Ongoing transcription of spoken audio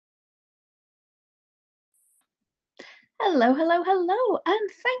Hello, hello, hello, and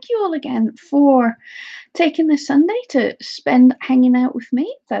thank you all again for taking this Sunday to spend hanging out with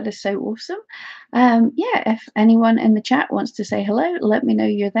me. That is so awesome. Yeah, if anyone in the chat wants to say hello, let me know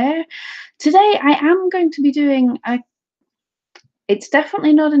you're there. Today I am going to be doing it's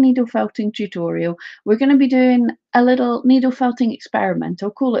definitely not a needle felting tutorial. We're going to be doing a little needle felting experiment.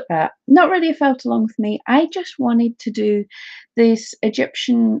 I'll call it that. Not really a felt along with me. I just wanted to do this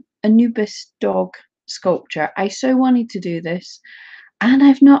Egyptian Anubis dog sculpture. I so wanted to do this, and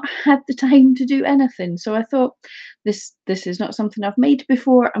I've not had the time to do anything. So I thought this is not something I've made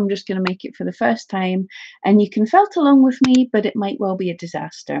before. I'm just going to make it for the first time, and you can felt along with me, but it might well be a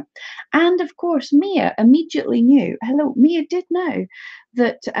disaster. And of course, Mia immediately knew. Hello, Mia did know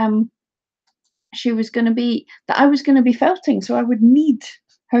that she was going to be that I was going to be felting, so I would need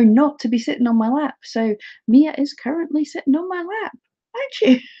her not to be sitting on my lap. So Mia is currently sitting on my lap. Aren't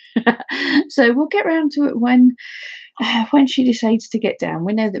you? So we'll get round to it when she decides to get down.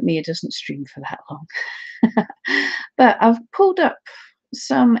 We know that Mia doesn't stream for that long. But I've pulled up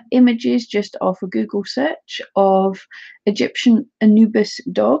some images just off a Google search of Egyptian Anubis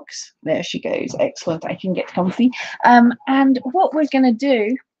dogs. There she goes. Excellent. I can get comfy. And what we're going to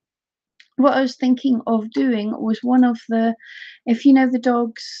do, what I was thinking of doing was one of the, if you know the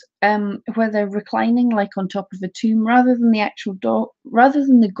dogs, where they're reclining like on top of a tomb, rather than the actual dog, rather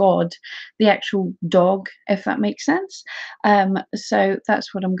than the god, the actual dog, if that makes sense. So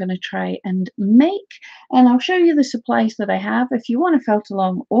that's what I'm going to try and make, and I'll show you the supplies that I have. If you want to felt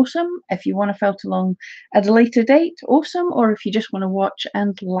along, awesome. If you want to felt along at a later date, awesome. Or if you just want to watch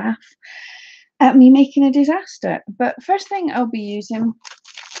and laugh at me making a disaster. But first thing I'll be using,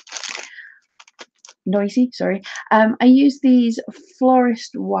 noisy, sorry. I use these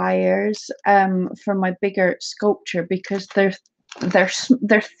florist wires for my bigger sculpture because they're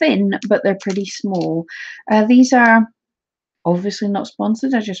thin, but they're pretty small. These are obviously not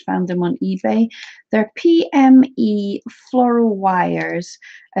sponsored. I just found them on eBay. They're PME floral wires,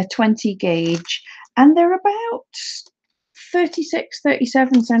 a 20 gauge, and they're about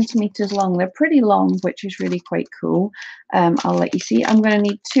 37 centimeters long. They're pretty long, which is really quite cool. I'll let you see. I'm going to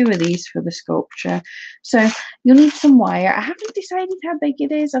need 2 of these for the sculpture. So you'll need some wire. I haven't decided how big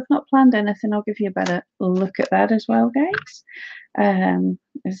it is. I've not planned anything. I'll give you a better look at that as well, guys.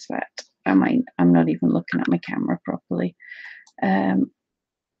 Is that, I'm not even looking at my camera properly.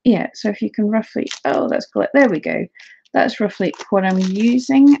 Yeah, so if you can roughly, oh, that's cool. There we go. That's roughly what I'm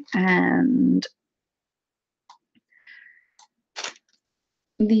using. And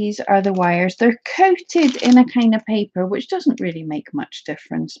these are the wires. They're coated in a kind of paper, which doesn't really make much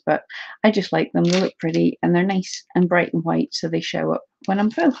difference, but I just like them. They look pretty and they're nice and bright and white, so they show up when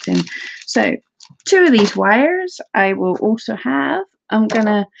I'm felting. So 2 of these wires I will also have.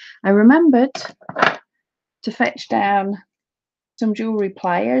 I remembered to fetch down some jewelry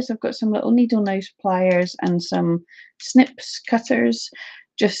pliers. I've got some little needle nose pliers and some snips cutters,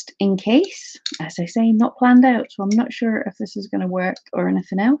 just in case. As I say, not planned out, so I'm not sure if this is going to work or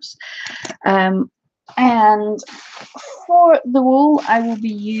anything else. And for the wool, I will be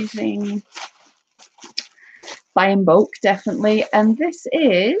using buy in bulk, definitely. And this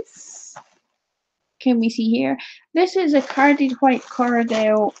is, can we see here? This is a carded white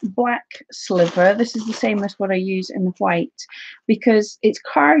Corriedale black sliver. This is the same as what I use in the white because it's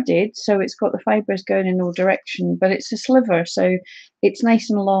carded, so it's got the fibres going in all direction, but it's a sliver, so it's nice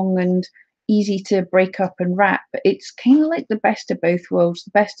and long and easy to break up and wrap. It's kind of like the best of both worlds,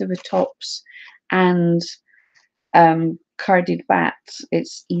 the best of the tops and carded bats.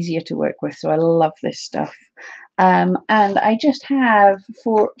 It's easier to work with, so I love this stuff. And I just have,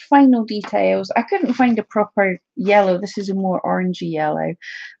 for final details, I couldn't find a proper yellow. This is a more orangey yellow. I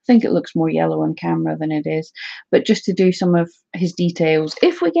think it looks more yellow on camera than it is, but just to do some of his details,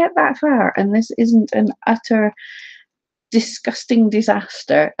 if we get that far and this isn't an utter disgusting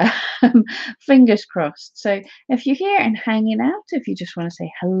disaster, fingers crossed. So if you're here and hanging out, if you just want to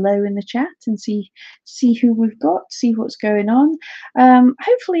say hello in the chat and see who we've got, see what's going on,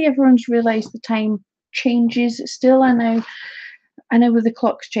 hopefully everyone's realized the time changes still. I know with the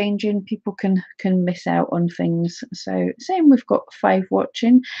clocks changing, people can miss out on things. So same, we've got 5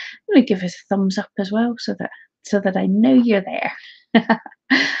 watching. I'm going to give us a thumbs up as well so that I know you're there.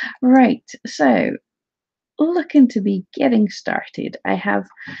 Right, so looking to be getting started. I have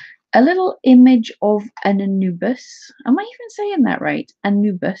a little image of an Anubis. Am I even saying that right?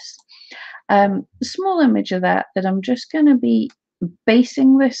 Anubis. Small image of that I'm just going to be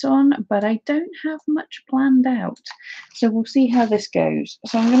basing this on, but I don't have much planned out. So we'll see how this goes.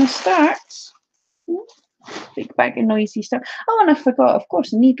 So I'm going to start. Big bag of noisy stuff. Oh, and I forgot, of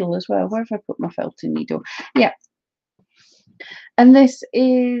course, a needle as well. Where have I put my felting needle? Yeah. And this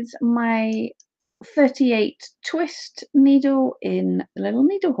is my 38 twist needle in the little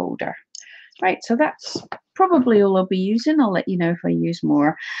needle holder. Right, so that's probably all I'll be using. I'll let you know if I use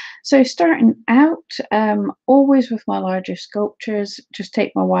more. So starting out, always with my larger sculptures, just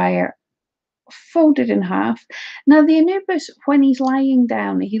take my wire, fold it in half. Now the Anubis, when he's lying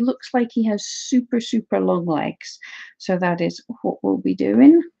down, he looks like he has super, super long legs. So that is what we'll be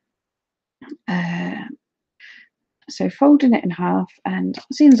doing. So folding it in half, and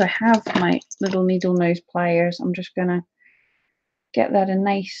seeing as I have my little needle nose pliers, I'm just gonna get that a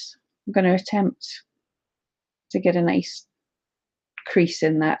nice, I'm gonna attempt to get a nice crease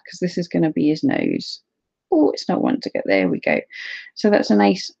in that, because this is going to be his nose. Oh, it's not wanting to get, there we go. So that's a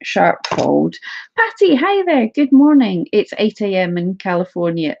nice sharp fold. Patty, hi there, good morning. It's 8 a.m. in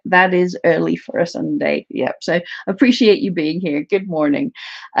California. That is early for a Sunday. Yep, so appreciate you being here. Good morning.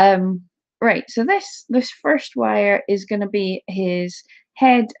 Right, so this first wire is going to be his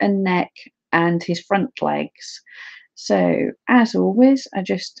head and neck and his front legs. So as always, I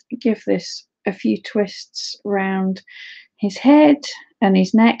just give this a few twists around his head and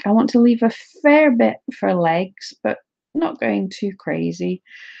his neck. I want to leave a fair bit for legs, but not going too crazy.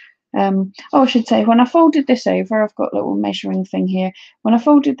 Oh, I should say, when I folded this over, I've got a little measuring thing here. When I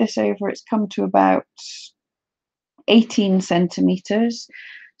folded this over, it's come to about 18 centimeters.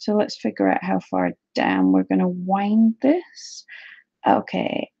 So let's figure out how far down we're going to wind this.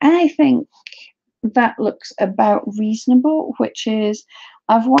 Okay, I think that looks about reasonable, which is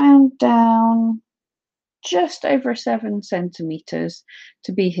I've wound down just over 7 centimeters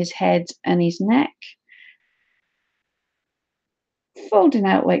to be his head and his neck. Folding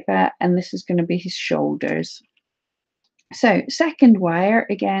out like that, and this is going to be his shoulders. So second wire,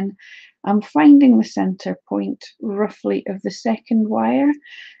 again, I'm finding the center point roughly of the second wire,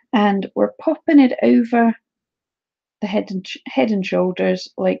 and we're popping it over the head and shoulders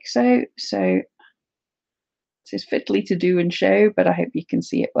like so. So this is fiddly to do and show, but I hope you can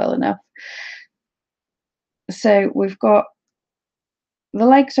see it well enough. So we've got the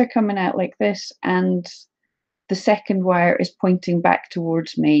legs are coming out like this, and the second wire is pointing back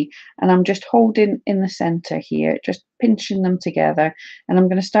towards me, and I'm just holding in the center here, just pinching them together. And I'm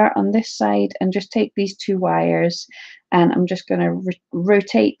going to start on this side and just take these two wires, and I'm just going to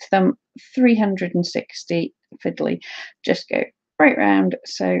rotate them 360 fiddly, just go right round.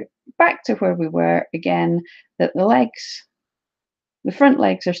 So back to where we were again, that the front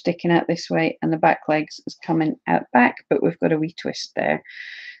legs are sticking out this way and the back legs is coming out back, but we've got a wee twist there.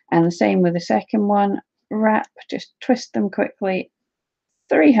 And the same with the second one, wrap, just twist them quickly,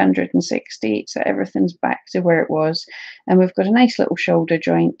 360, so everything's back to where it was. And we've got a nice little shoulder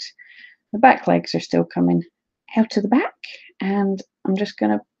joint. The back legs are still coming out to the back, and I'm just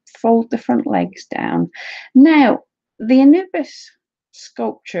going to fold the front legs down. Now, the Anubis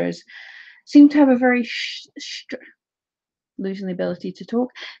sculptures seem to have a very losing the ability to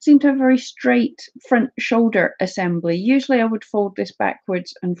talk, seem to have a very straight front shoulder assembly. Usually I would fold this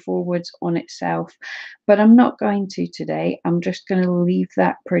backwards and forwards on itself, but I'm not going to today. I'm just going to leave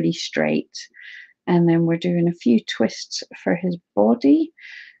that pretty straight. And then we're doing a few twists for his body.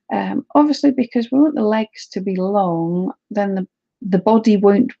 Obviously, because we want the legs to be long, then the body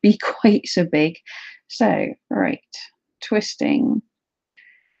won't be quite so big. So, right, twisting.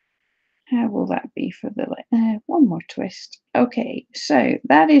 How will that be for the one more twist? Okay, so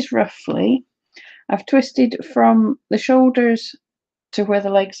that is roughly, I've twisted from the shoulders to where the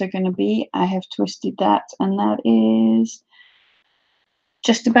legs are going to be. I have twisted that, and that is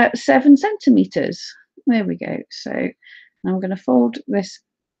just about 7 centimeters. There we go. So I'm going to fold this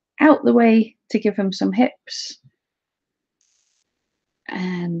out the way to give him some hips,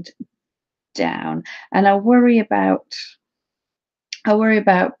 and down. And I'll worry about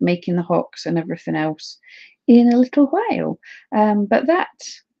making the hocks and everything else in a little while. But that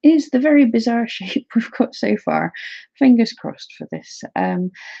is the very bizarre shape we've got so far. Fingers crossed for this.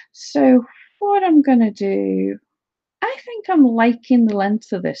 So what I'm going to do, I think I'm liking the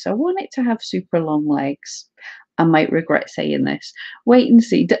length of this. I want it to have super long legs. I might regret saying this. Wait and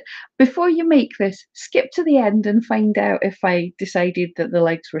see. Before you make this, skip to the end and find out if I decided that the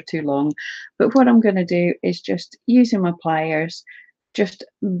legs were too long. But what I'm going to do is just using my pliers, just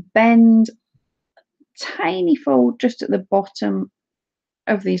bend tiny fold just at the bottom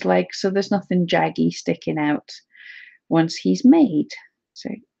of these legs so there's nothing jaggy sticking out once he's made. So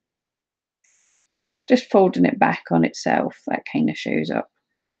just folding it back on itself, that kind of shows up.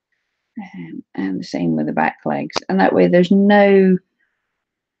 And the same with the back legs, and that way there's no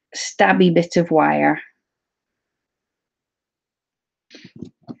stabby bit of wire.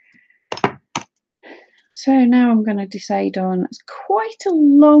 So now I'm going to decide on, it's quite a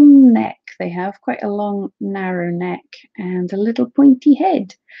long neck they have, quite a long narrow neck and a little pointy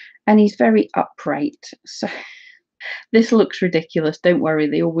head, and he's very upright. So this looks ridiculous. Don't worry,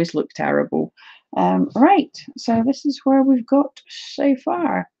 they always look terrible. Right, so this is where we've got so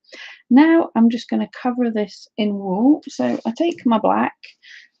far. Now I'm just going to cover this in wool. So I take my black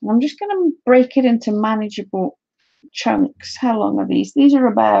and I'm just going to break it into manageable chunks. How long are these? These are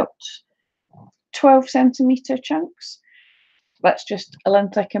about 12 centimeter chunks. That's just a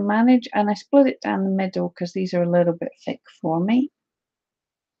length I can manage, and I split it down the middle because these are a little bit thick for me.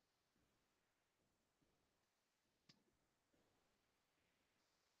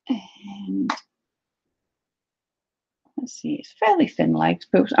 And let's see, it's fairly thin legs,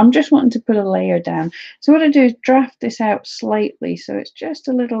 but I'm just wanting to put a layer down. So what I do is draft this out slightly so it's just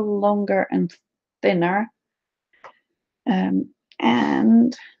a little longer and thinner. And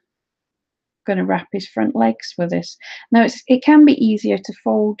I'm going to wrap his front legs with this. Now it can be easier to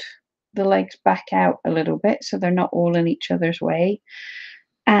fold the legs back out a little bit so they're not all in each other's way.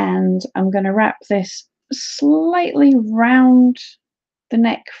 And I'm going to wrap this slightly round the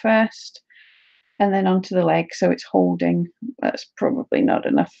neck first and then onto the leg so it's holding. That's probably not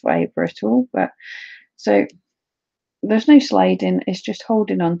enough fibre at all, but so there's no sliding, it's just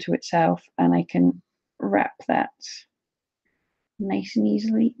holding onto itself, and I can wrap that nice and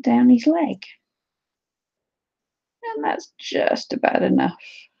easily down his leg. And that's just about enough.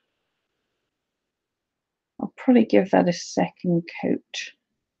 I'll probably give that a second coat.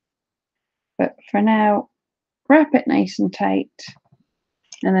 But for now, wrap it nice and tight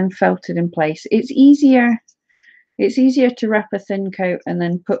and then felt it in place. It's easier to wrap a thin coat and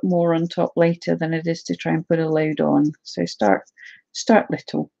then put more on top later than it is to try and put a load on. So start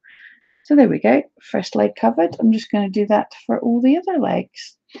little. So there we go. First leg covered. I'm just going to do that for all the other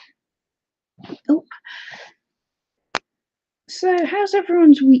legs. Oh. So how's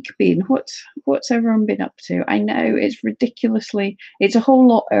everyone's week been? What's everyone been up to? I know it's a whole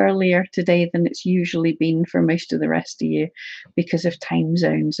lot earlier today than it's usually been for most of the rest of you because of time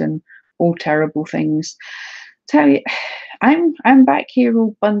zones and all terrible things. Tell you, I'm back here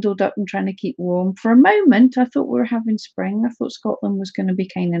all bundled up and trying to keep warm. For a moment, I thought we were having spring. I thought Scotland was going to be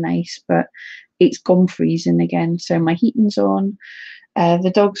kind of nice, but it's gone freezing again. So my heating's on.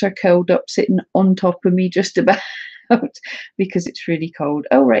 The dogs are curled up, sitting on top of me just about because it's really cold.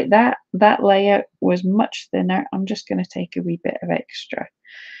 Oh, right, that layer was much thinner. I'm just going to take a wee bit of extra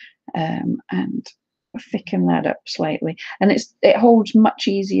and thicken that up slightly. And it holds much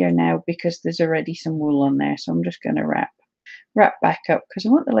easier now because there's already some wool on there. So I'm just going to wrap back up because I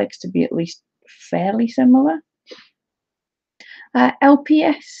want the legs to be at least fairly similar.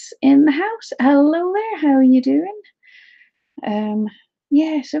 LPS in the house. Hello there. How are you doing?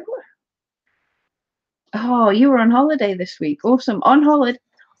 Yeah, so oh, you were on holiday this week. Awesome. On holiday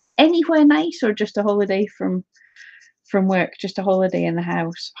anywhere nice or just a holiday from work, just a holiday in the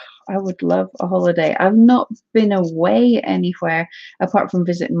house? I would love a holiday. I've not been away anywhere apart from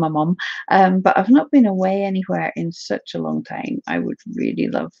visiting my mum, but I've not been away anywhere in such a long time. I would really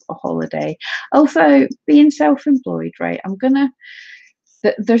love a holiday. Although being self-employed, right,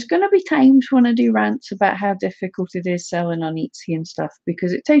 there's going to be times when I do rants about how difficult it is selling on Etsy and stuff,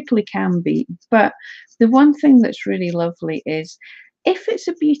 because it totally can be. But the one thing that's really lovely is if it's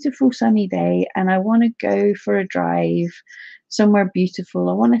a beautiful sunny day and I want to go for a drive somewhere beautiful,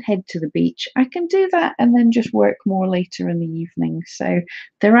 I want to head to the beach, I can do that and then just work more later in the evening. So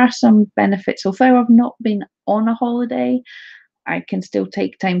there are some benefits. Although I've not been on a holiday, I can still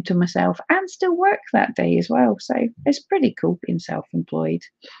take time to myself and still work that day as well. So it's pretty cool being self-employed.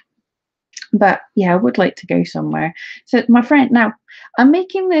 But yeah, I would like to go somewhere. So my friend, now I'm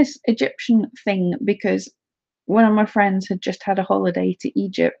making this Egyptian thing because one of my friends had just had a holiday to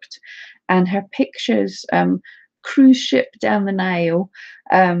Egypt, and her pictures, cruise ship down the Nile,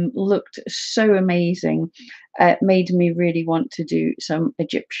 looked so amazing. It made me really want to do some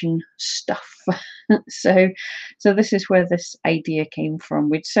Egyptian stuff. so this is where this idea came from.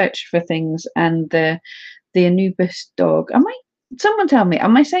 We'd searched for things, and the Anubis dog. Someone tell me,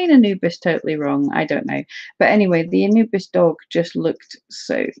 am I saying Anubis totally wrong? I don't know. But anyway, the Anubis dog just looked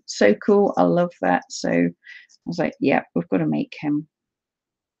so cool. I love that. So I was like, yeah, we've got to make him.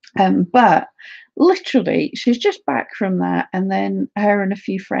 But literally, she's just back from that, and then her and a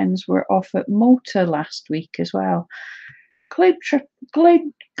few friends were off at Malta last week as well. Globe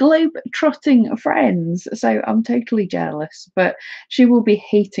trotting friends. So I'm totally jealous, but she will be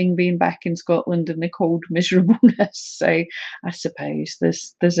hating being back in Scotland in the cold miserableness. So I suppose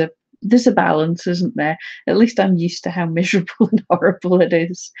there's there's a balance, isn't there? At least I'm used to how miserable and horrible it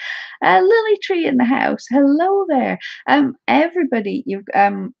is. Lily Tree in the house. Hello there. Everybody, you've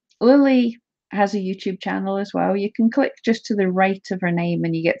Lily has a YouTube channel as well. You can click just to the right of her name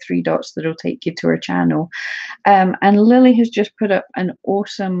and you get 3 dots that'll take you to her channel. And Lily has just put up an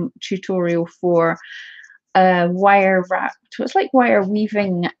awesome tutorial for wire wrap. So it's like wire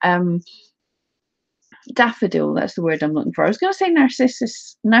weaving daffodil. That's the word I'm looking for. I was going to say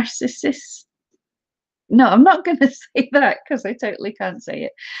narcissus. No, I'm not going to say that because I totally can't say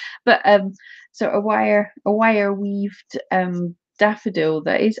it. But so a wire weaved daffodil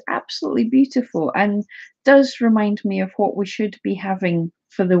that is absolutely beautiful and does remind me of what we should be having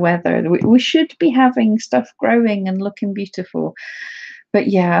for the weather. We should be having stuff growing and looking beautiful. But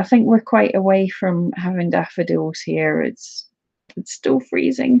yeah, I think we're quite away from having daffodils here. It's still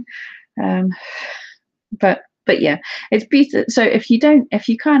freezing. Um, but yeah, it's beautiful. So if you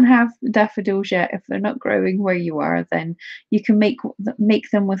can't have daffodils yet, if they're not growing where you are, then you can make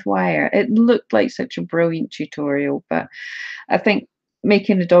them with wire. It looked like such a brilliant tutorial, but I think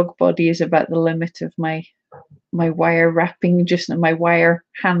making a dog body is about the limit of my wire wrapping, just my wire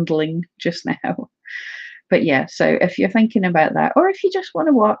handling just now. But yeah, so if you're thinking about that, or if you just want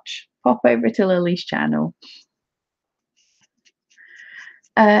to watch, pop over to Lily's channel.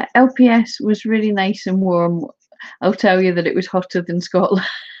 LPS was really nice and warm. I'll tell you that it was hotter than Scotland.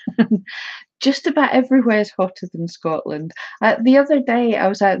 Just about everywhere is hotter than Scotland. The other day, I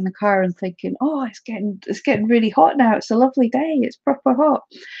was out in the car and thinking, "Oh, it's getting really hot now. It's a lovely day. It's proper hot."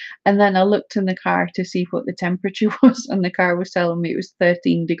 And then I looked in the car to see what the temperature was, and the car was telling me it was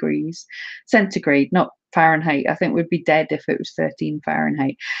 13 degrees centigrade, not Fahrenheit. I think we'd be dead if it was 13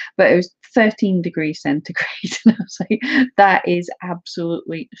 Fahrenheit, but it was 13 degrees centigrade. And I was like, that is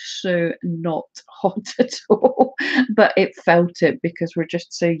absolutely so not hot at all. But it felt it because we're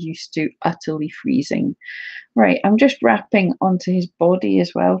just so used to utterly freezing. Right, I'm just wrapping onto his body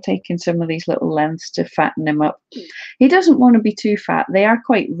as well, taking some of these little lengths to fatten him up. He doesn't want to be too fat. They are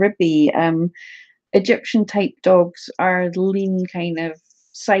quite ribby. Egyptian type dogs are lean kind of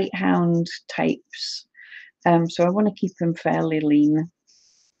sight hound types. So I want to keep him fairly lean.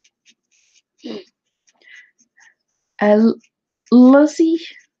 Luzzy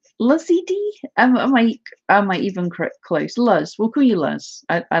D? Am I even close? Luz. We'll call you Luz.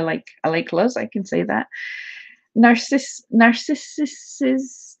 I like Luz. I can say that. Narcissus.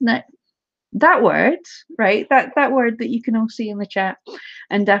 That word, right? That word that you can all see in the chat,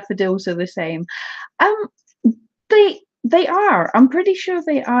 and daffodils are the same. They are. I'm pretty sure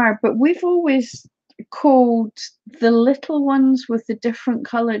they are, but we've always called the little ones with the different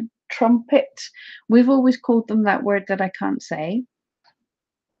coloured trumpet. We've always called them that word that I can't say.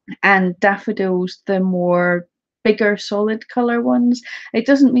 And daffodils, the more bigger solid colour ones. It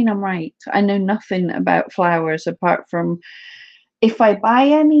doesn't mean I'm right. I know nothing about flowers apart from if I buy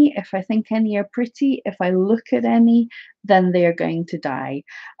any, if I think any are pretty, if I look at any, then they are going to die.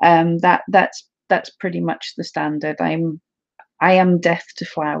 That's pretty much the standard. I am deaf to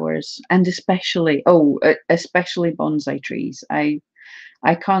flowers, and especially bonsai trees. I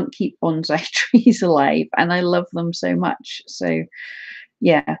can't keep bonsai trees alive, and I love them so much. So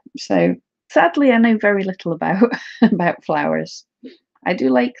yeah. So sadly, I know very little about about flowers. I do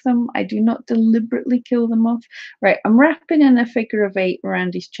like them. I do not deliberately kill them off. Right, I'm wrapping in a figure of 8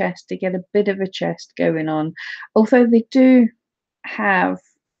 around his chest to get a bit of a chest going on. Although they do have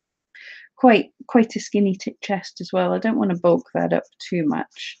quite a skinny chest as well. I don't want to bulk that up too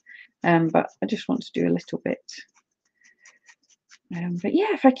much, but I just want to do a little bit. But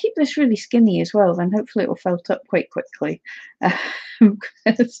yeah, if I keep this really skinny as well, then hopefully it will felt up quite quickly.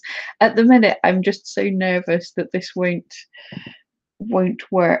 Because at the minute, I'm just so nervous that this won't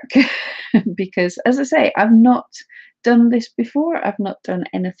work. Because as I say, I've not done this before. I've not done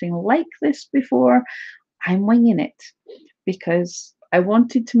anything like this before. I'm winging it because I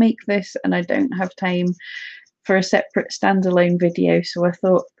wanted to make this and I don't have time for a separate standalone video. So I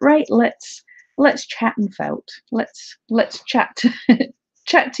thought, right, let's chat and felt. Let's chat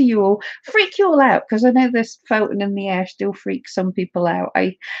chat to you all, freak you all out, because I know this felting in the air still freaks some people out.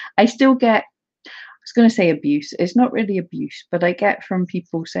 I still get, I was going to say abuse. It's not really abuse, but I get from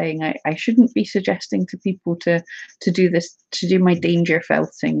people saying I shouldn't be suggesting to people to do this, to do my danger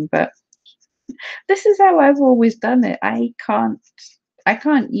felting, but this is how I've always done it. I can't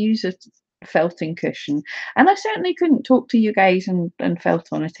use a felting cushion, and I certainly couldn't talk to you guys and felt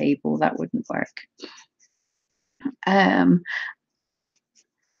on a table. That wouldn't work.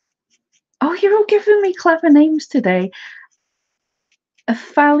 Oh, you're all giving me clever names today. A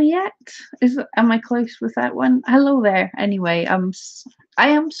Falliette? Am I close with that one? Hello there. Anyway, I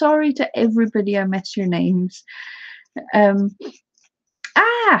am sorry to everybody I miss your names. Um,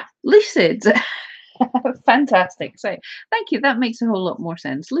 Lucid. Fantastic. So thank you. That makes a whole lot more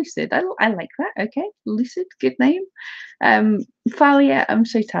sense. Lucid. I like that. Okay. Lucid. Good name. Falia, I'm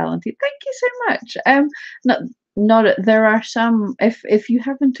so talented. Thank you so much. Not not there are some, if you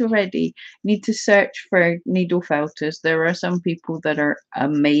haven't already, need to search for needle felters. There are some people that are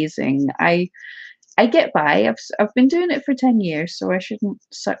amazing. I get by. I've been doing it for 10 years, so I shouldn't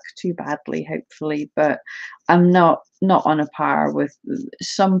suck too badly, hopefully, but I'm not on a par with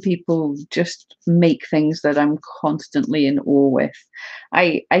some people. Just make things that I'm constantly in awe with.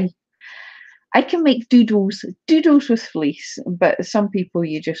 I I I can make doodles with fleece, but some people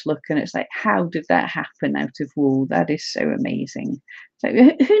you just look and it's like, how did that happen out of wool? That is so amazing. So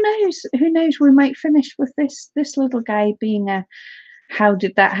who knows? Who knows? We might finish with this little guy being a how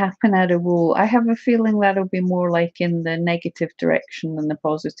did that happen out of wool? I have a feeling that'll be more like in the negative direction than the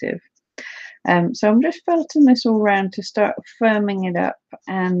positive. So I'm just felting this all round to start firming it up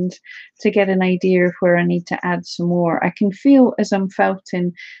and to get an idea of where I need to add some more. I can feel as I'm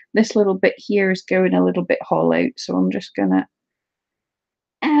felting, this little bit here is going a little bit hollow. So I'm just going to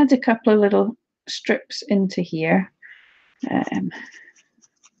add a couple of little strips into here, um,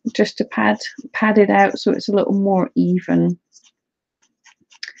 just to pad it out so it's a little more even.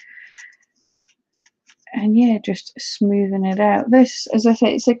 And yeah, just smoothing it out. This, as I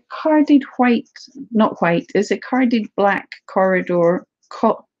say, it's a carded white, not white, it's a carded black corridor.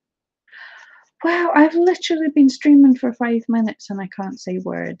 Wow, I've literally been streaming for 5 minutes and I can't say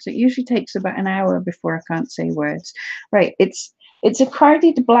words. It usually takes about an hour before I can't say words. Right, it's a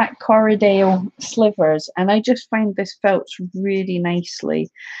carded black Corriedale slivers, and I just find this felts really nicely.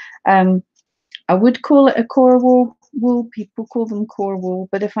 I would call it a core wool. People call them core wool,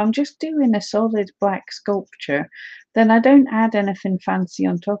 but if I'm just doing a solid black sculpture, then I don't add anything fancy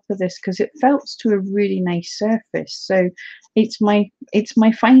on top of this because it felts to a really nice surface. So it's my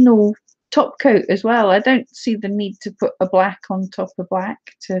final top coat as well. I don't see the need to put a black on top of black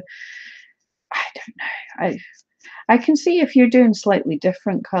to, I don't know. I can see if you're doing slightly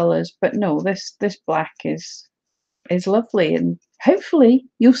different colors, but no, this black is lovely, and hopefully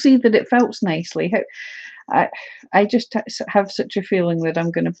you'll see that it felts nicely. I I just have such a feeling that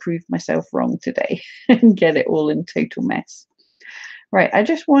I'm going to prove myself wrong today and get it all in total mess. Right, I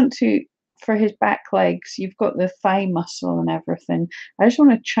just want to, for his back legs, you've got the thigh muscle and everything. I just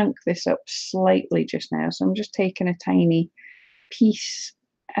want to chunk this up slightly just now. So I'm just taking a tiny piece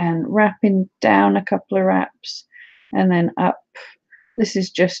and wrapping down a couple of wraps and then up. This is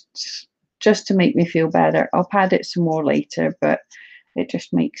just to make me feel better. I'll pad it some more later, but it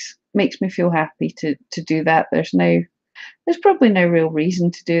just makes me feel happy to do that. There's probably no real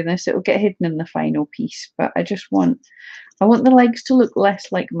reason to do this. It will get hidden in the final piece, but I want the legs to look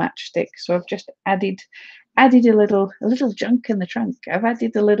less like matchstick. So I've just added a little junk in the trunk. I've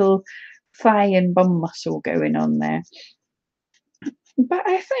added a little thigh and bum muscle going on there. But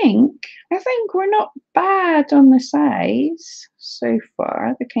I think we're not bad on the size so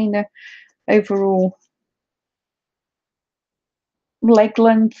far. The kind of overall leg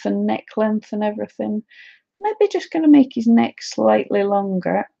length and neck length and everything. Maybe just going to make his neck slightly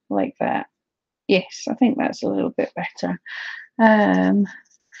longer like that. Yes, I think that's a little bit better.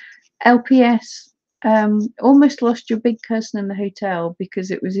 LPS, almost lost your big cousin in the hotel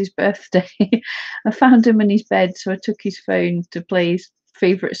because it was his birthday. I found him in his bed, so I took his phone to play his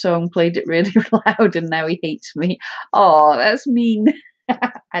favourite song, played it really loud, and now he hates me. Oh, that's mean.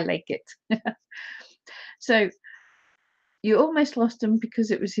 I like it. So you almost lost him because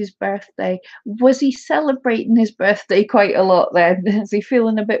it was his birthday. Was he celebrating his birthday quite a lot then? Is he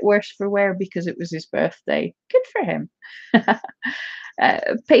feeling a bit worse for wear because it was his birthday? Good for him.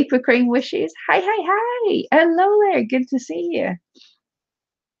 Paper Crane wishes. Hi, hi, hi. Hello there. Good to see you.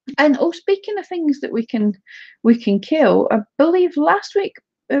 And oh, speaking of things that we can kill, I believe last week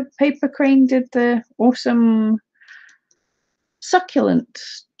Paper Crane did the awesome succulent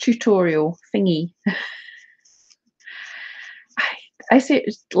tutorial thingy. I see it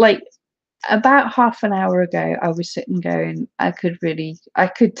was like about half an hour ago. I was sitting going, I could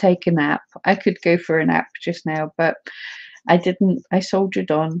take a nap. I could go for a nap just now, but I didn't. I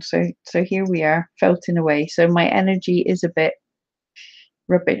soldiered on. So here we are, felting away. So my energy is a bit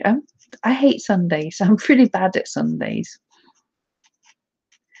rubbish. I hate Sundays. I'm pretty bad at Sundays.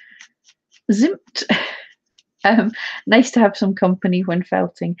 Zimped. Nice to have some company when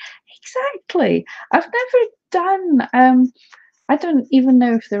felting. Exactly. I've never done I don't even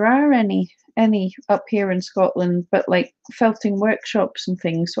know if there are any up here in Scotland, but like felting workshops and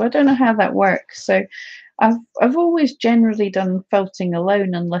things. So I don't know how that works. So I've always generally done felting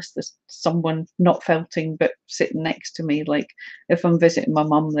alone, unless there's someone not felting but sitting next to me. Like if I'm visiting my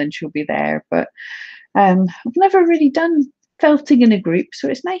mum, then she'll be there. But I've never really done felting in a group, so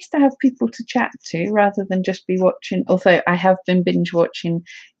it's nice to have people to chat to rather than just be watching. Although I have been binge watching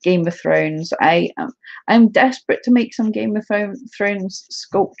Game of Thrones. I'm desperate to make some Game of Thrones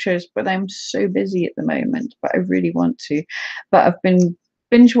sculptures, but I'm so busy at the moment. But I really want to. But I've been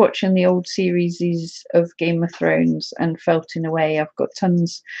binge watching the old series of Game of Thrones and felting away. I've got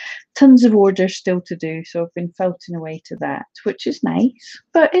tons of orders still to do, so I've been felting away to that, which is nice.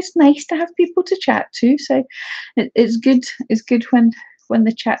 But it's nice to have people to chat to. So it's good. It's good when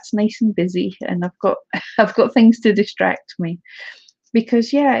the chat's nice and busy, and I've got things to distract me.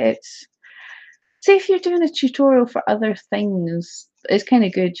 Because yeah, it's see if you're doing a tutorial for other things, it's kind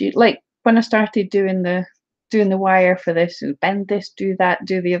of good. You like when I started doing the wire for this, and bend this, do that,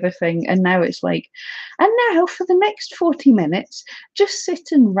 do the other thing, and now it's like, and now for the next 40 minutes, just sit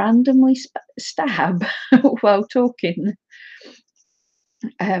and randomly stab while talking,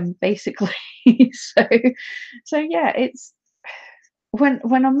 basically. so so yeah, it's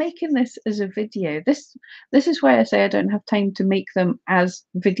when I'm making this as a video, this is why I say I don't have time to make them as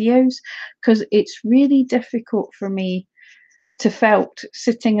videos, because it's really difficult for me to felt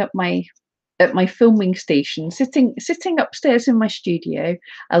sitting at my filming station, sitting upstairs in my studio.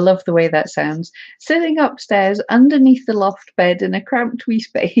 I love the way that sounds. Sitting upstairs underneath the loft bed in a cramped wee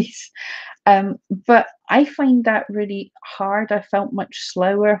space. But I find that really hard. I felt much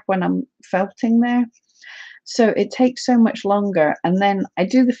slower when I'm felting there. So it takes so much longer. And then I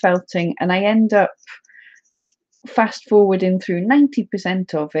do the felting and I end up fast forwarding through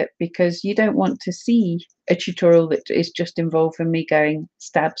 90% of it, because you don't want to see a tutorial that is just involving me going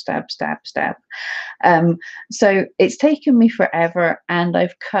stab, stab, stab, stab. So it's taken me forever and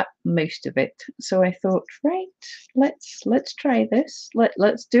I've cut most of it. So I thought, right, let's try this.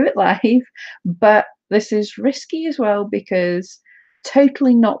 Let's do it live. But this is risky as well, because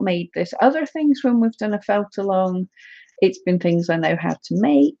totally not made this. Other things when we've done a felt along, it's been things I know how to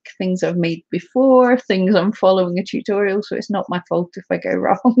make, things I've made before, things I'm following a tutorial, so it's not my fault if I go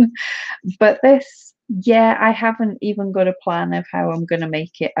wrong. But this, yeah, I haven't even got a plan of how I'm going to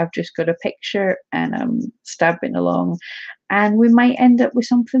make it. I've just got a picture and I'm stabbing along, and we might end up with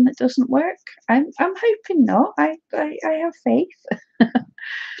something that doesn't work. I'm hoping not. I have faith.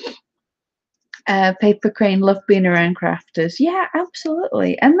 Paper Crane, love being around crafters. Yeah,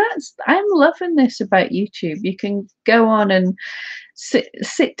 absolutely. And I'm loving this about YouTube. You can go on and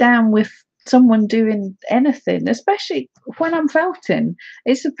sit down with someone doing anything, especially when I'm felting.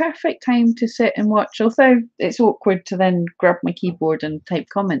 It's the perfect time to sit and watch, although it's awkward to then grab my keyboard and type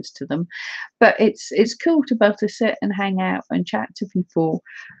comments to them. But it's cool to be able to sit and hang out and chat to people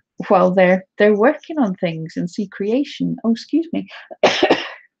while they're working on things and see creation. Oh, excuse me.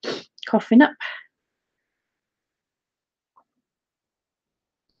 Coughing up.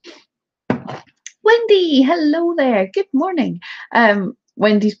 Wendy, hello there. Good morning.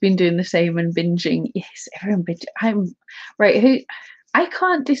 Wendy's been doing the same and binging. Yes, everyone binge. I'm right. I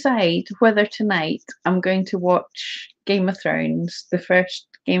can't decide whether tonight I'm going to watch Game of Thrones, the first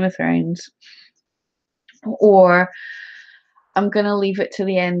Game of Thrones, or I'm going to leave it to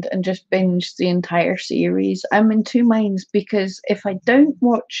the end and just binge the entire series. I'm in two minds, because if I don't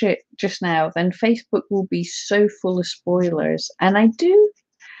watch it just now, then Facebook will be so full of spoilers. And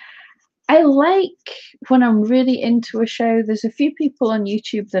I like when I'm really into a show. There's a few people on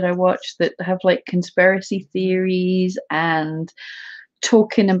YouTube that I watch that have like conspiracy theories and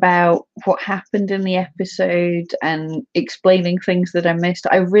talking about what happened in the episode and explaining things that I missed.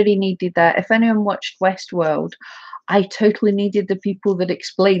 I really needed that. If anyone watched Westworld, I totally needed the people that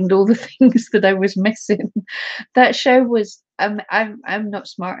explained all the things that I was missing. That show was I'm not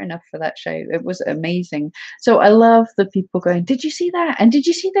smart enough for that show. It was amazing. So I love the people going, did you see that? And did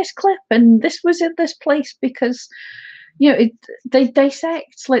you see this clip? And this was in this place, because they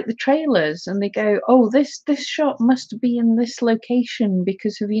dissect like the trailers and they go, oh, this shot must be in this location,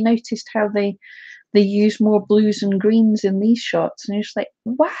 because have you noticed how they use more blues and greens in these shots? And you're just like,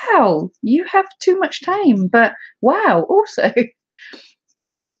 wow, you have too much time. But wow, also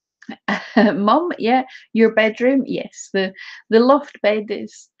Mom, yeah, your bedroom, yes, the loft bed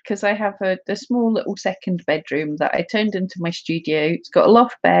because I have a small little second bedroom that I turned into my studio. It's got a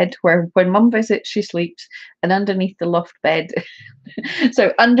loft bed where when mum visits, she sleeps, and underneath the loft bed,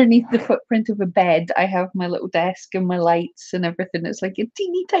 so underneath the footprint of a bed, I have my little desk and my lights and everything. It's like a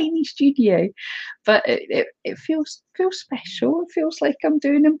teeny tiny studio, but it feels special. It feels like I'm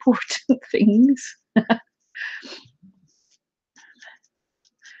doing important things.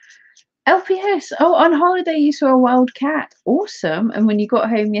 LPS. Oh, on holiday you saw a wild cat. Awesome. And when you got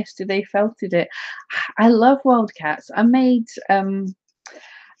home yesterday, felted it. I love wildcats. I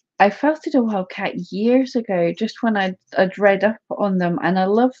felted a wildcat years ago, just when I'd read up on them, and I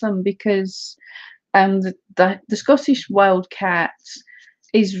love them because the Scottish wildcat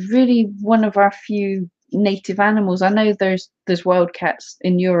is really one of our few native animals. I know there's wildcats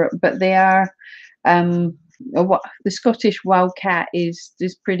in Europe, but they are what the Scottish wildcat is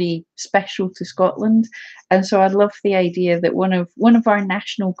pretty special to Scotland, and so I love the idea that one of our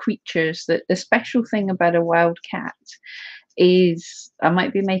national creatures, that the special thing about a wildcat is, I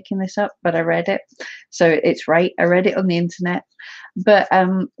might be making this up, but I read it, so it's right. I read it on the internet, but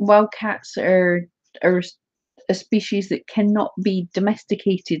wildcats are a species that cannot be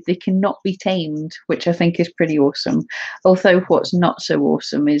domesticated. They cannot be tamed, which I think is pretty awesome. Although what's not so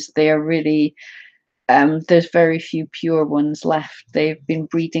awesome is they are really there's very few pure ones left. They've been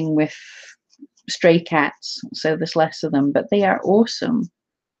breeding with stray cats, so there's less of them, but they are awesome.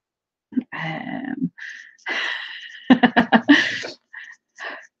 Um,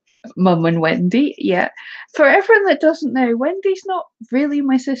 Mum and Wendy, yeah. For everyone that doesn't know, Wendy's not really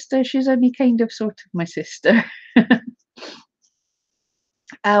my sister. She's only kind of sort of my sister.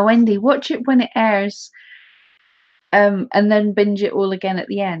 Wendy, watch it when it airs, and then binge it all again at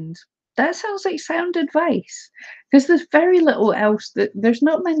the end. That sounds like sound advice, because there's very little else, that there's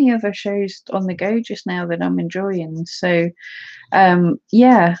not many other shows on the go just now that I'm enjoying. So,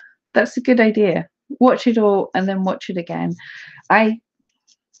 yeah, that's a good idea. Watch it all and then watch it again. I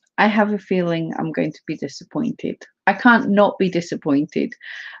I have a feeling I'm going to be disappointed. I can't not be disappointed,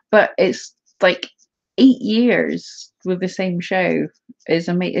 but it's like 8 years with the same show is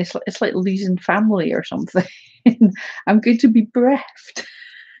amazing. It's like losing family or something. I'm going to be bereft.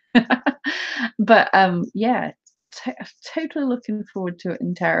 But yeah, totally looking forward to it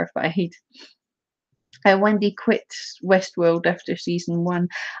and terrified. Wendy quit Westworld after season one.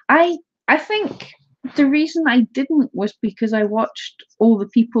 I think the reason I didn't was because I watched all the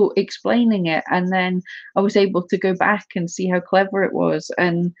people explaining it, and then I was able to go back and see how clever it was,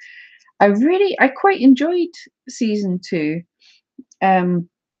 and I quite enjoyed season two. Um,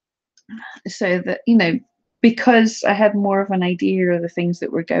 so that, because I had more of an idea of the things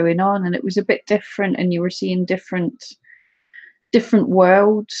that were going on, and it was a bit different, and you were seeing different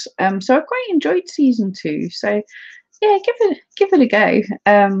worlds. So I quite enjoyed season two. So yeah, give it a go.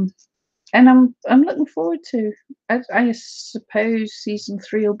 And I'm looking forward to. I suppose season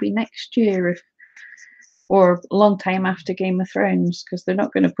three will be next year, or a long time after Game of Thrones, because they're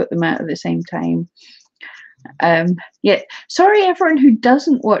not going to put them out at the same time. Yeah, sorry everyone who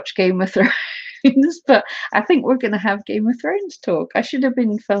doesn't watch Game of Thrones, but I think we're going to have Game of Thrones talk. I should have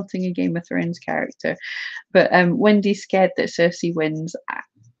been felting a Game of Thrones character, but Wendy's scared that Cersei wins.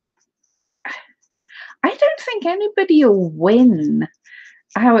 I don't think anybody will win.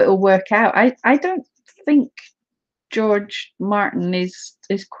 How it'll work out, I don't think George Martin is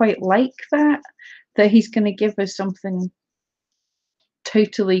quite like that. That he's going to give us something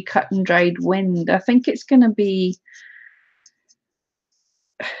totally cut and dried wind. I think it's going to be.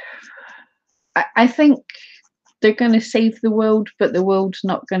 I think they're going to save the world, but the world's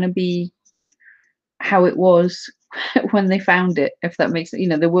not going to be how it was when they found it. If that makes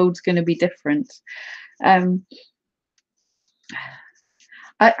it, the world's going to be different.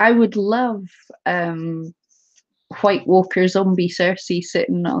 I would love White Walker zombie Cersei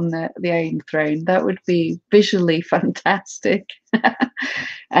sitting on the Iron Throne. That would be visually fantastic.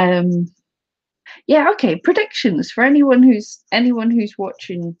 Yeah, okay. Predictions for anyone who's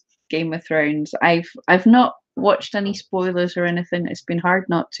watching Game of Thrones. I've not watched any spoilers or anything. It's been hard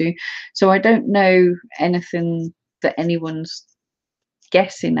not to, so I don't know anything that anyone's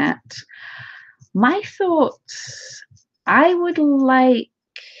guessing at. My thoughts. I would like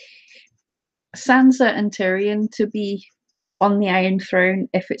Sansa and Tyrion to be on the Iron Throne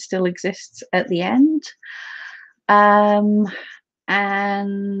if it still exists at the end. And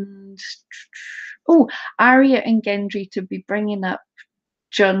Arya and Gendry to be bringing up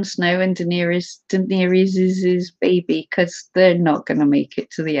Jon Snow and Daenerys's baby, because they're not going to make it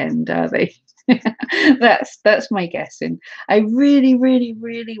to the end, are they? That's my guessing. I really, really,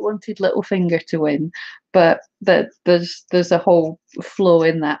 really wanted Littlefinger to win, but there's a whole flaw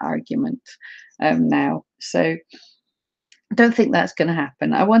in that argument now. So I don't think that's going to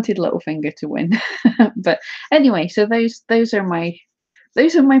happen. I wanted Littlefinger to win, but anyway. So those are my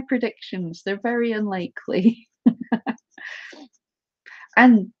predictions. They're very unlikely.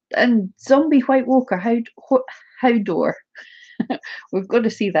 And zombie White Walker, how door. We've got to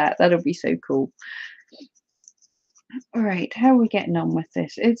see that. That'll be so cool. All right, how are we getting on with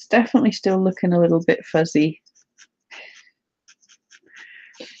this? It's definitely still looking a little bit fuzzy.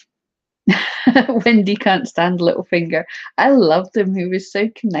 Wendy can't stand Littlefinger. I loved him. He was so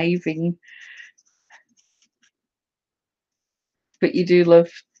conniving. But you do love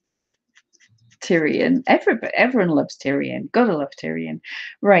Tyrion. Everyone loves Tyrion. Gotta love Tyrion.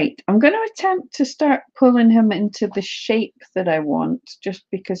 Right, I'm going to attempt to start pulling him into the shape that I want, just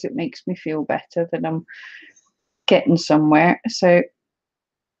because it makes me feel better that I'm getting somewhere. So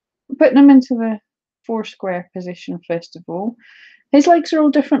putting him into the 4 square position first of all. His legs are all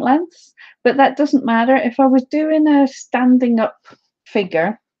different lengths, but that doesn't matter. If I was doing a standing up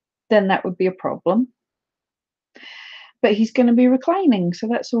figure, then that would be a problem. But he's going to be reclining, so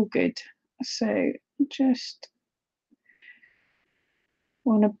that's all good. So just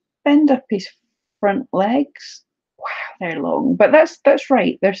want to bend up his front legs. Wow, they're long, but that's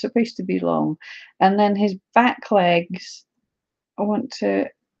right. They're supposed to be long. And then his back legs, I'm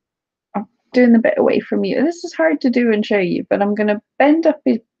doing a bit away from you. This is hard to do and show you, but I'm going to bend up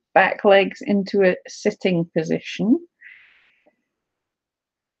his back legs into a sitting position.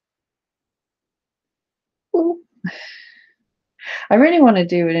 Ooh. I really want to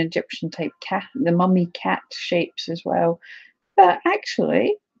do an Egyptian type cat, the mummy cat shapes as well. But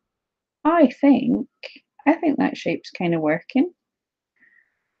actually, I think that shape's kind of working.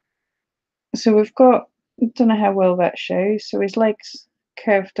 So we've got, I don't know how well that shows. So his legs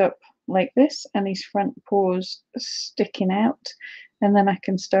curved up like this and his front paws sticking out. And then I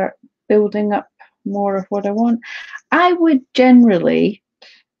can start building up more of what I want. I would generally,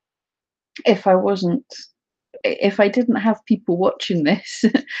 if I didn't have people watching this,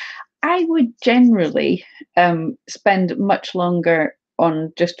 I would generally spend much longer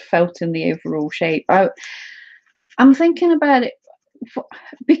on just felting the overall shape. I'm thinking about it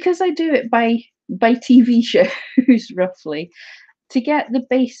because I do it by TV shows roughly. To get the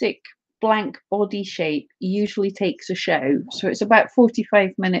basic blank body shape usually takes a show, so it's about 45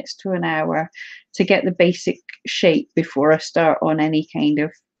 minutes to an hour to get the basic shape before I start on any kind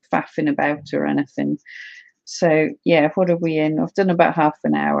of faffing about or anything. So yeah, what are we in? I've done about half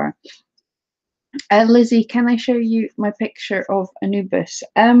an hour. Lizzie, can I show you my picture of Anubis?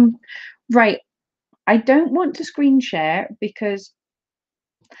 Right. I don't want to screen share because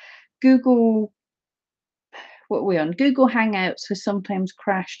Google, what are we on? Google Hangouts has sometimes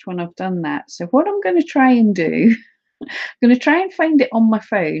crashed when I've done that. So what I'm going to try and do, I'm going to try and find it on my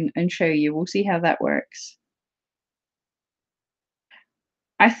phone and show you. We'll see how that works.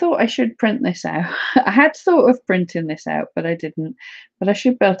 I thought I should print this out. I had thought of printing this out, but I didn't. But I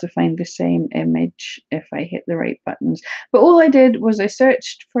should be able to find the same image if I hit the right buttons. But all I did was I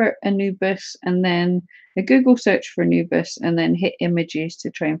searched for Anubis and then a Google search for Anubis and then hit images to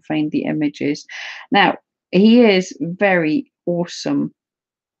try and find the images. Now, he is very awesome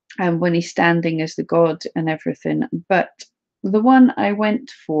when he's standing as the god and everything. But the one I went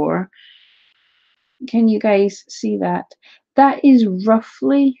for, can you guys see that? That is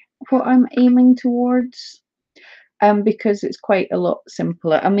roughly what I'm aiming towards, because it's quite a lot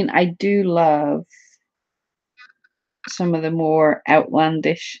simpler. I mean, I do love some of the more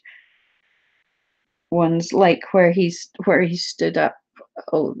outlandish ones, like where he's stood up.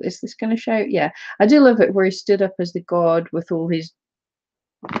 Oh, is this going to show? Yeah, I do love it where he stood up as the god with all his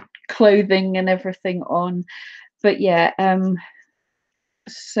clothing and everything on. But yeah,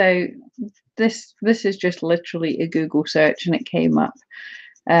 so this is just literally a Google search and it came up.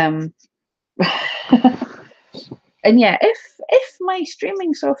 And yeah, if my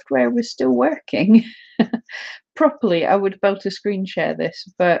streaming software was still working properly, I would be able to screen share this,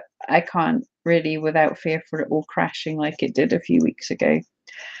 but I can't really without fear for it all crashing like it did a few weeks ago.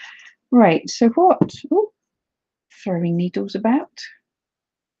 Right, so what? Ooh, throwing needles about.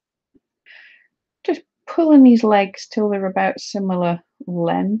 Just pulling these legs till they're about similar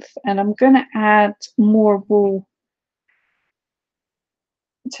length, and I'm going to add more wool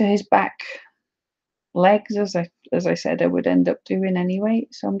to his back legs, as I said I would end up doing anyway.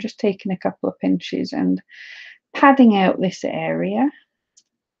 So I'm just taking a couple of pinches and padding out this area.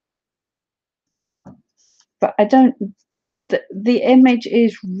 But I don't the image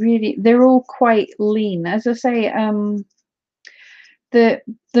is really, they're all quite lean. As I say, the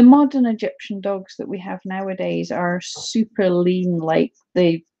modern Egyptian dogs that we have nowadays are super lean. Like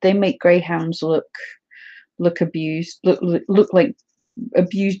they make greyhounds look abused, look like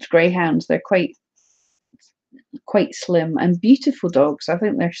abused greyhounds. They're quite slim and beautiful dogs. I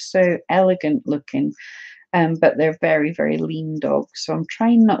think they're so elegant looking, but they're very, very lean dogs. So I'm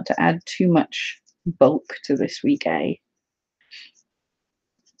trying not to add too much bulk to this wee guy.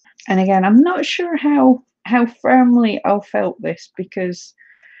 And again, I'm not sure how firmly I'll felt this, because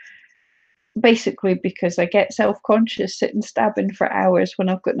basically because I get self-conscious sitting stabbing for hours when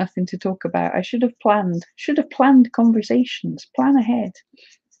I've got nothing to talk about. I should have planned conversations, plan ahead.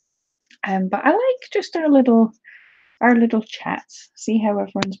 But I like just our little chats, see how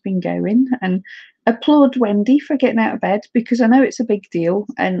everyone's been going, and applaud Wendy for getting out of bed, because I know it's a big deal,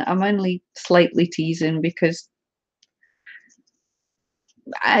 and I'm only slightly teasing because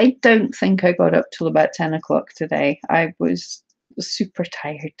I don't think I got up till about 10 o'clock today. I was super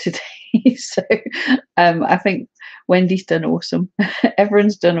tired today. So I think Wendy's done awesome.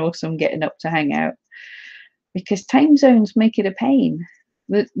 Everyone's done awesome getting up to hang out, because time zones make it a pain.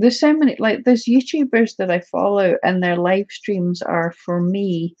 There's so many, like there's YouTubers that I follow and their live streams are, for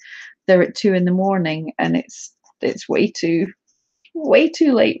me, they're at 2 in the morning, and it's way too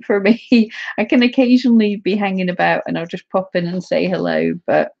late for me. I can occasionally be hanging about and I'll just pop in and say hello,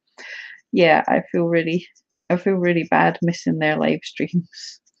 but yeah, I feel really bad missing their live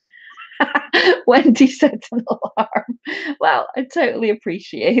streams. Wendy set an alarm. Well, I totally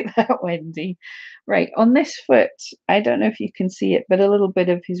appreciate that, Wendy. Right, on this foot, I don't know if you can see it, but a little bit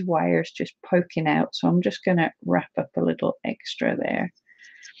of his wire's just poking out, so I'm just going to wrap up a little extra there.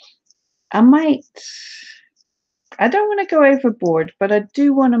 I don't want to go overboard, but I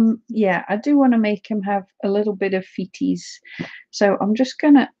do want to, yeah, I do want to make him have a little bit of feeties. So I'm just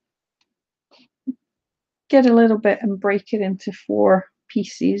going to get a little bit and break it into 4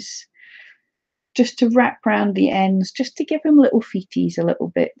 pieces, just to wrap around the ends, just to give him little feeties a little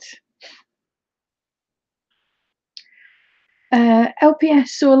bit. LPS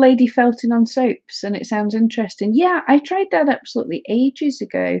saw a lady felting on soaps and it sounds interesting. Yeah, I tried that absolutely ages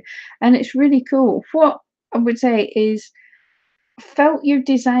ago and it's really cool. What I would say is felt your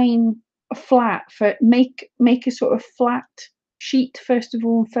design flat, for make a sort of flat sheet first of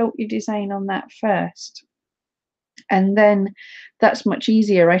all, and felt your design on that first. And then that's much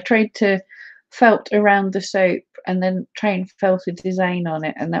easier. I tried to felt around the soap and then try and felt a design on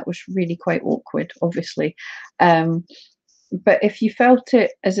it, and that was really quite awkward, obviously. But if you felt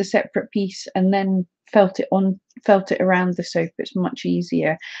it as a separate piece and then felt it around the soap, it's much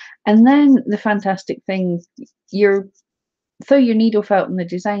easier. And then the fantastic thing, though your needle felt in the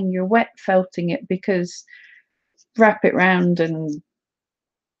design, you're wet felting it, because wrap it round and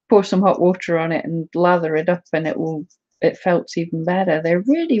pour some hot water on it and lather it up and it felts even better. They're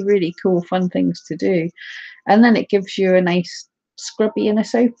really, really cool, fun things to do. And then it gives you a nice scrubby and a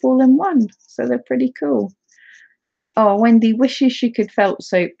soap all in one. So they're pretty cool. Oh, Wendy wishes she could felt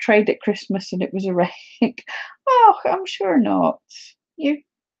soap. Tried at Christmas and it was a wreck. Oh, I'm sure not. You're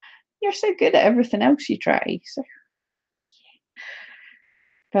so good at everything else you try. So,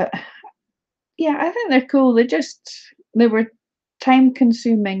 but yeah, I think they're cool. They were time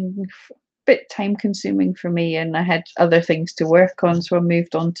consuming, bit time consuming for me, and I had other things to work on, so I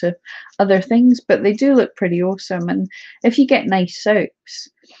moved on to other things. But they do look pretty awesome, and if you get nice soaps,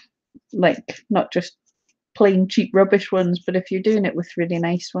 like not just plain cheap rubbish ones, but if you're doing it with really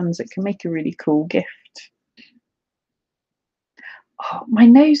nice ones, it can make a really cool gift. Oh, my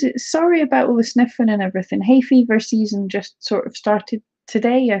nose, sorry about all the sniffing and everything. Hay fever season just sort of started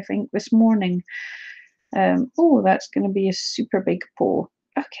today, I think, this morning. Oh, that's going to be a super big paw.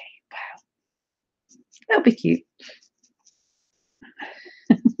 Okay, wow. That'll be cute.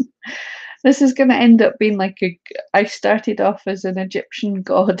 This is going to end up being like I started off as an Egyptian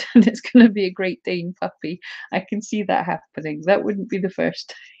god and it's going to be a Great Dane puppy. I can see that happening. That wouldn't be the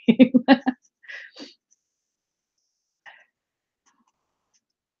first time.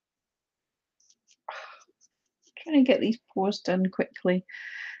 Trying to get these paws done quickly.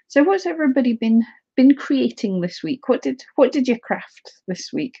 So what's everybody been creating this week? What did you craft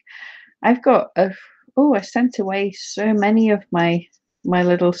this week? I've got I sent away so many of my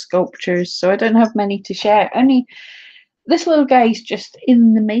little sculptures, so I don't have many to share. Only this little guy's just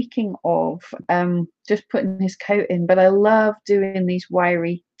in the making of just putting his coat in, but I love doing these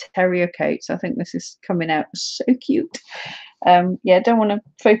wiry terrier coats. I think this is coming out so cute. Yeah, don't want to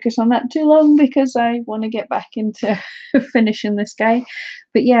focus on that too long because I want to get back into finishing this guy.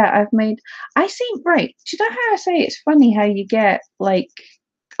 But yeah, I see, right. Do you know how I say it's funny how you get like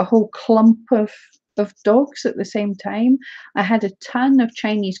a whole clump of dogs at the same time? I had a ton of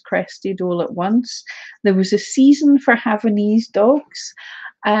Chinese crested all at once. There was a season for Havanese dogs.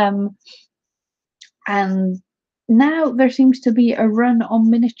 Um, and now there seems to be a run on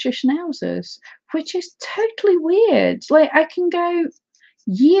miniature schnauzers, which is totally weird. Like I can go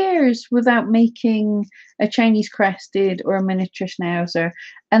years without making a Chinese crested or a miniature schnauzer,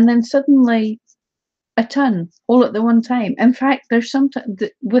 and then suddenly a ton all at the one time. In fact, there's sometimes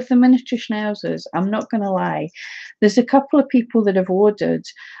with the miniature schnauzers, I'm not going to lie, there's a couple of people that have ordered,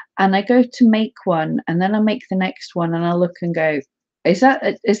 and I go to make one, and then I make the next one, and I look and go, is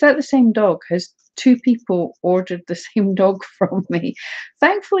that the same dog? Has two people ordered the same dog from me?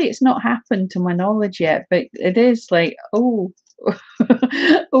 Thankfully, it's not happened to my knowledge yet, but it is like, oh,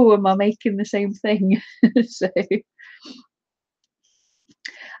 oh, am I making the same thing? So.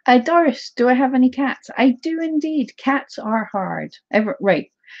 Doris, do I have any cats? I do indeed. Cats are hard.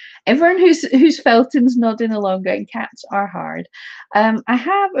 Right. Everyone who's Felton's nodding along going, cats are hard. I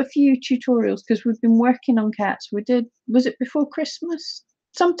have a few tutorials because we've been working on cats. Was it before Christmas?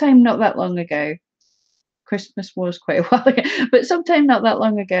 Sometime not that long ago. Christmas was quite a while ago, but sometime not that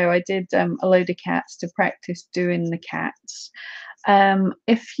long ago, I did a load of cats to practice doing the cats.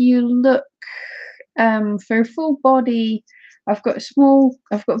 If you look for full body, I've got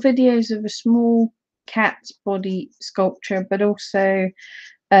videos of a small cat's body sculpture, but also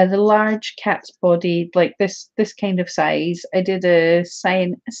the large cat's body, like this kind of size. I did a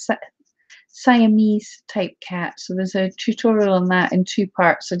Siamese type cat, so there's a tutorial on that in two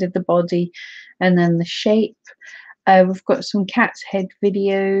parts. I did the body and then the shape. We've got some cat's head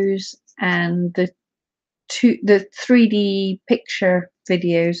videos and the 3D picture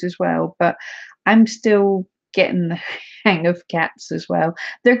videos as well, but I'm still getting the hang of cats as well.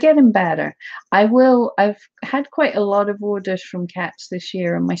 They're getting better. I've had quite a lot of orders from cats this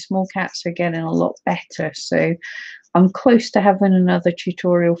year, and my small cats are getting a lot better, so I'm close to having another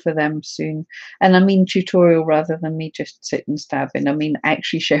tutorial for them soon. And I mean tutorial rather than me just sitting stabbing. I mean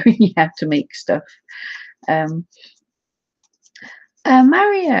actually showing you how to make stuff.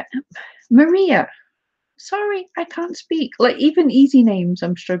 Maria, sorry, I can't speak. Like even easy names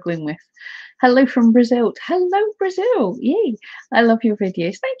I'm struggling with. Hello from Brazil. Hello, Brazil. Yay. I love your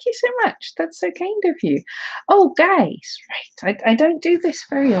videos. Thank you so much. That's so kind of you. Oh, guys, right. I don't do this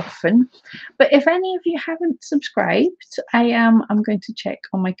very often, but if any of you haven't subscribed, I'm going to check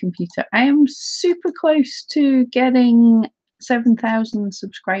on my computer. I am super close to getting 7,000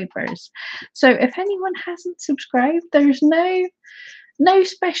 subscribers. So if anyone hasn't subscribed, there's no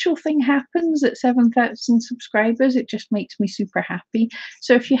special thing happens at 7,000 subscribers. It just makes me super happy.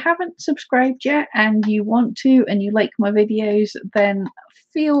 So if you haven't subscribed yet and you want to and you like my videos, then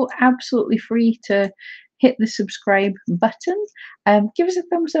feel absolutely free to hit the subscribe button. Give us a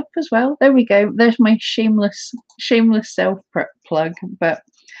thumbs up as well. There we go. There's my shameless self plug. But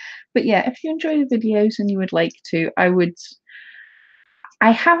yeah, if you enjoy the videos and you would like to, I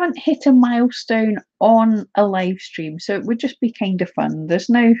haven't hit a milestone on a live stream, so it would just be kind of fun.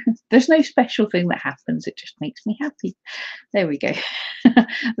 There's no special thing that happens. It just makes me happy. There we go.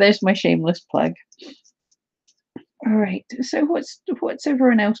 There's my shameless plug. All right. So what's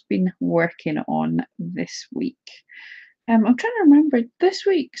everyone else been working on this week? I'm trying to remember. This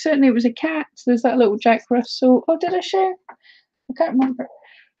week certainly it was a cat. There's that little Jack Russell. Oh, did I share? I can't remember.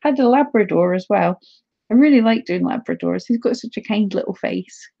 Had a Labrador as well. I really like doing Labradors. He's got such a kind little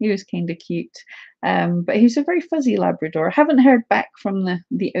face. He was kind of cute. But he's a very fuzzy Labrador. I haven't heard back from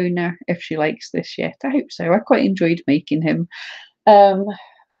the owner if she likes this yet. I hope so. I quite enjoyed making him.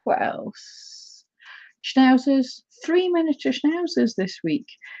 What else? Schnauzers. 3 miniature schnauzers this week.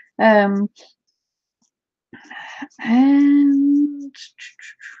 And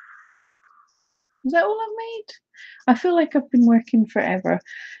is that all I've made? I feel like I've been working forever.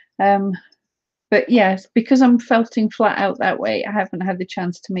 But yes, because I'm felting flat out that way, I haven't had the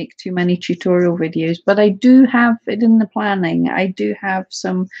chance to make too many tutorial videos, but I do have it in the planning. I do have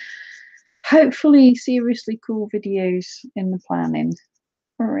some hopefully seriously cool videos in the planning.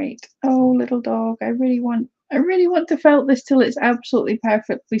 All right. Oh, little dog. I really want to felt this till it's absolutely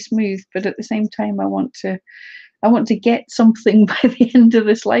perfectly smooth, but at the same time I want to get something by the end of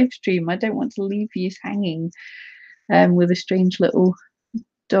this live stream. I don't want to leave you hanging with a strange little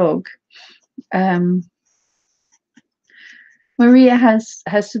dog. Maria has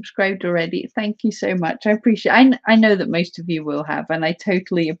subscribed already. Thank you so much. I appreciate. I know that most of you will have, and I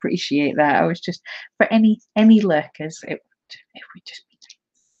totally appreciate that. I was just for any lurkers. we just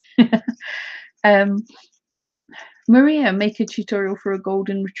be Maria, make a tutorial for a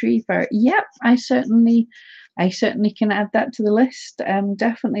golden retriever. Yep, I certainly can add that to the list.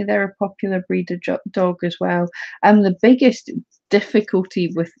 Definitely they're a popular breed of dog as well. The biggest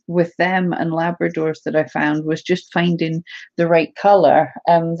difficulty with them and Labradors that I found was just finding the right color.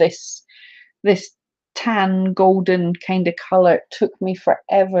 This tan golden kind of color took me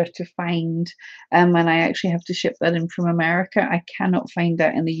forever to find, and I actually have to ship that in from America. I cannot find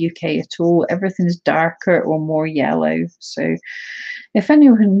that in the UK at all. Everything's darker or more yellow. So if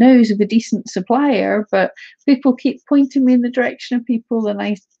anyone knows of a decent supplier, but people keep pointing me in the direction of people, and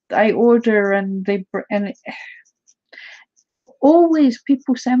I order, and always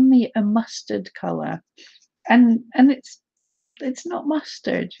people send me a mustard color, and it's not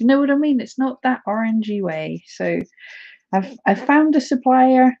mustard. You know what I mean? It's not that orangey way. So I've found a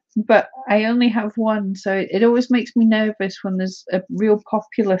supplier, but I only have one. So it always makes me nervous when there's a real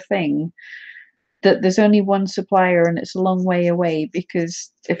popular thing that there's only one supplier and it's a long way away,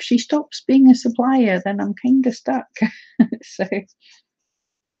 because if she stops being a supplier, then I'm kind of stuck. So,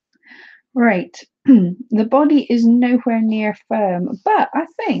 right. The body is nowhere near firm, but I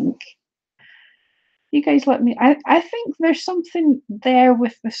think you guys let me. I think there's something there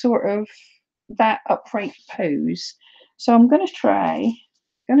with the sort of that upright pose. So I'm gonna try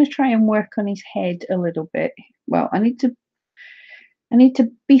and work on his head a little bit. Well, I need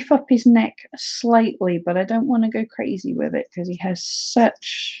to beef up his neck slightly, but I don't want to go crazy with it because he has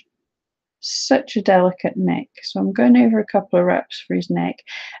such a delicate neck. So I'm going over a couple of wraps for his neck,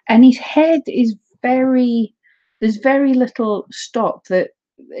 and his head is there's very little stop, that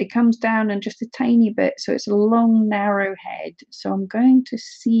it comes down and just a tiny bit, so it's a long narrow head. So I'm going to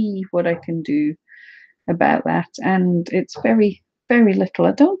see what I can do about that, and it's very little.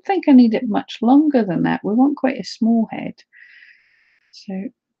 I don't think I need it much longer than that. We want quite a small head. So,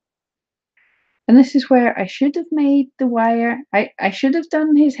 and this is where I should have made the wire. I should have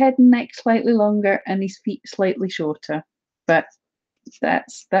done his head and neck slightly longer and his feet slightly shorter, but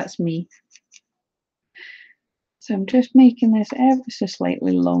that's me. So I'm just making this ever so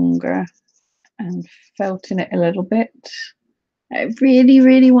slightly longer and felting it a little bit. I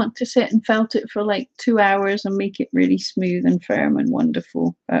really want to sit and felt it for like 2 hours and make it really smooth and firm and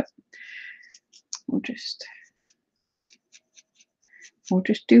wonderful, but we'll just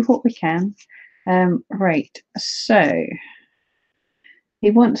do what we can. Right, so he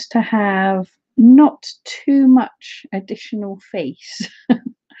wants to have not too much additional face.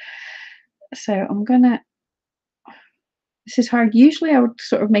 So I'm gonna, this is hard. Usually I would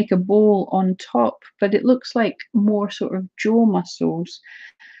sort of make a bowl on top, but it looks like more sort of jaw muscles,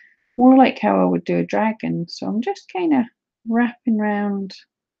 more like how I would do a dragon. So I'm just kind of wrapping around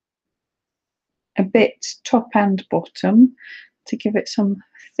a bit top and bottom to give it some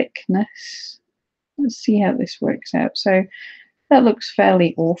thickness. Let's see how this works out. So that looks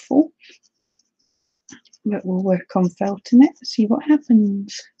fairly awful, but we'll work on felting it, see what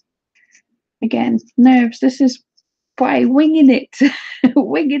happens. Again, nerves. This is why winging it.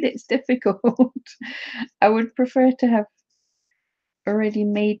 Winging it's difficult. I would prefer to have already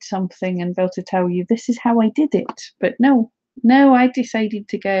made something and be able to tell you this is how I did it. But no, I decided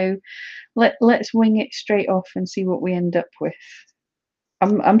to go, let's wing it straight off and see what we end up with.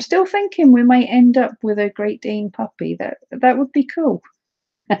 I'm still thinking we might end up with a Great Dane puppy. That would be cool.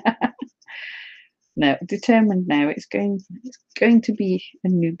 No, determined now. It's going to be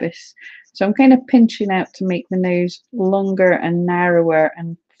Anubis. So I'm kind of pinching out to make the nose longer and narrower,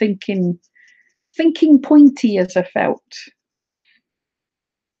 and thinking pointy as I felt.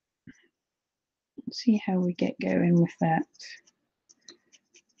 Let's see how we get going with that.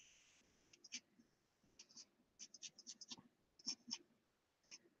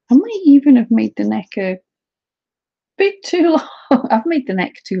 I might even have made the neck a bit too long. I've made the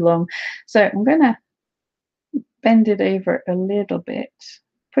neck too long. So I'm going to bend it over a little bit,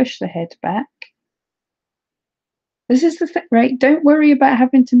 push the head back. This is the thing, right? Don't worry about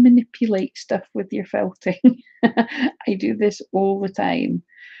having to manipulate stuff with your felting. I do this all the time.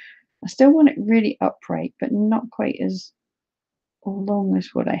 I still want it really upright, but not quite as long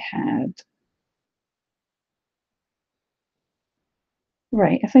as what I had.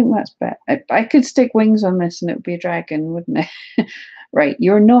 Right, I think that's better. I could stick wings on this and it would be a dragon, wouldn't it? Right,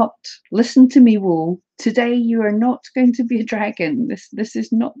 you're not, listen to me, Wool. Today you are not going to be a dragon. This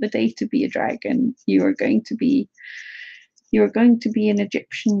is not the day to be a dragon. You are going to be an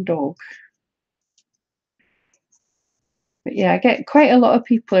Egyptian dog. But yeah, I get quite a lot of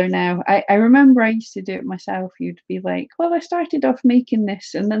people are now. I remember I used to do it myself. You'd be like, well, I started off making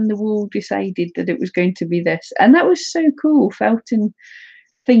this, and then the wool decided that it was going to be this. And that was so cool, felting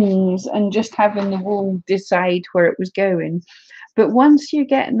things and just having the wool decide where it was going. But once you're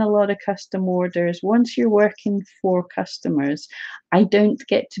getting a lot of custom orders, once you're working for customers, I don't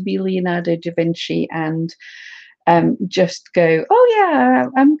get to be Leonardo da Vinci and just go, oh yeah,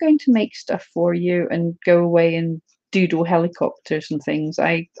 I'm going to make stuff for you and go away and doodle helicopters and things.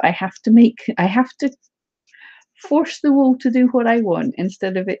 I have to force the wool to do what I want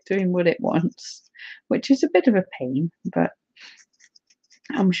instead of it doing what it wants, which is a bit of a pain, but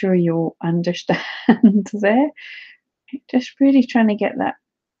I'm sure you'll understand there. Just really trying to get that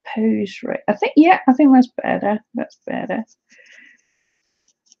pose right. I think, yeah, I think that's better. That's better.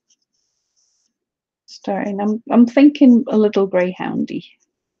 Starting, I'm thinking a little greyhoundy.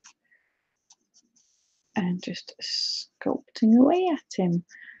 And just sculpting away at him.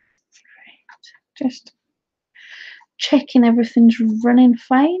 Right. Just checking everything's running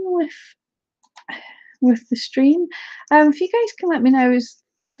fine with the stream. If you guys can let me know, is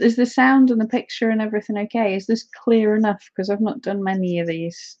the sound and the picture and everything okay? Is this clear enough? Because I've not done many of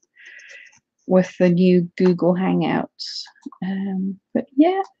these with the new Google Hangouts. But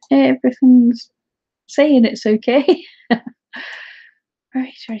yeah, everything's saying it's okay.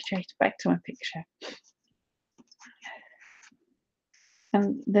 Right. Back to my picture.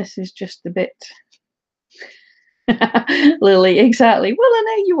 And this is just a bit. Lily, exactly. Well, I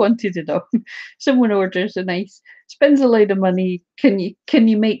know you wanted a dog. Someone orders a nice, spends a load of money. Can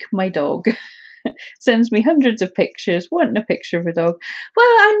you make my dog? Sends me hundreds of pictures, wanting a picture of a dog. Well,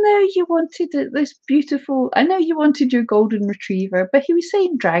 I know you wanted this beautiful. I know you wanted your golden retriever, but he was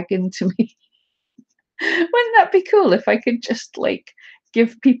saying dragon to me. Wouldn't that be cool if I could just like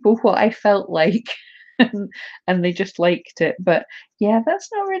give people what I felt like? And they just liked it. But yeah, that's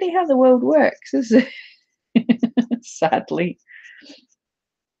not really how the world works, is it? Sadly.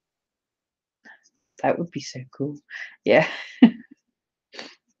 That would be so cool. Yeah.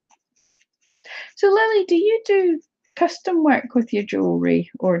 So Lily, do you do custom work with your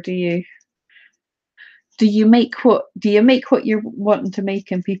jewelry, or do you make what you're wanting to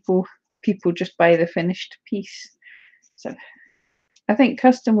make and people just buy the finished piece? So I think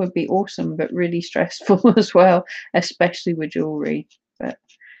custom would be awesome, but really stressful as well, especially with jewelry. But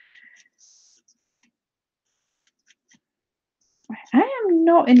I am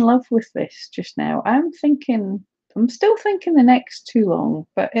not in love with this just now. I'm still thinking the neck's too long,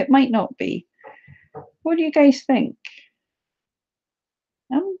 but it might not be. What do you guys think?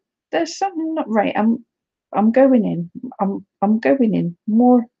 Um, there's something not right. I'm going in. I'm going in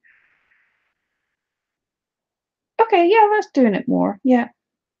more. Okay, yeah, that's doing it more. Yeah,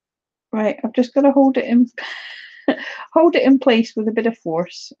 right. I've just got to hold it in, hold it in place with a bit of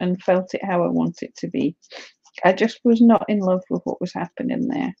force and felt it how I want it to be. I just was not in love with what was happening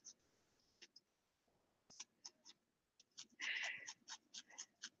there.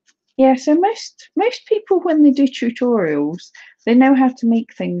 Yeah, so most people when they do tutorials, they know how to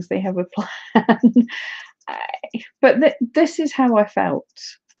make things. They have a plan. But this is how I felt.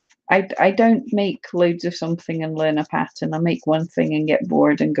 I don't make loads of something and learn a pattern. I make one thing and get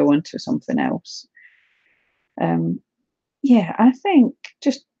bored and go on to something else. Um, yeah, I think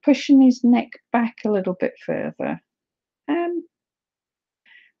just pushing his neck back a little bit further. Um,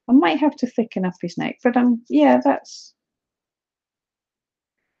 I might have to thicken up his neck, but yeah, that's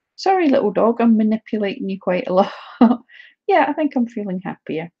sorry, little dog. I'm manipulating you quite a lot. Yeah, I think I'm feeling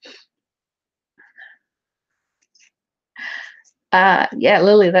happier. Yeah,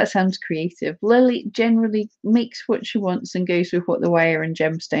 Lily, that sounds creative. Lily generally makes what she wants and goes with what the wire and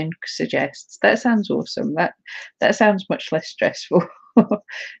gemstone suggests. That sounds awesome. That sounds much less stressful.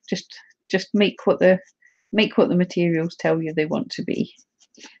 just just make what the materials tell you they want to be.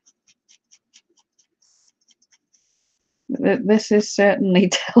 This is certainly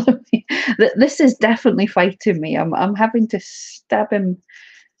telling me that this is definitely fighting me. I'm having to stab him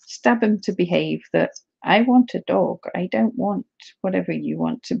to behave that I want a dog. I don't want whatever you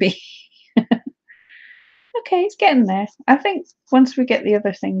want to be. Okay, it's getting there. I think once we get the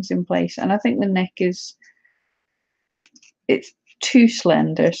other things in place, and I think the neck it's too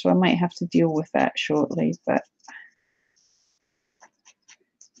slender, so I might have to deal with that shortly. But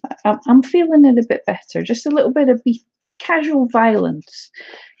I'm feeling it a bit better. Just a little bit of casual violence,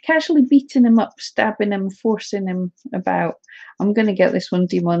 casually beating him up, stabbing him, forcing him about. I'm going to get this one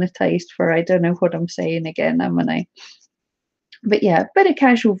demonetized for I don't know what I'm saying again, am I? But yeah, a bit of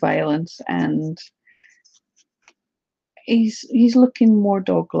casual violence, and he's looking more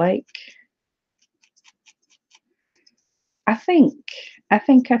dog-like. I think, I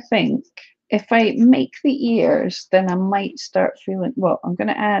think if I make the ears, then I might start feeling, well, I'm going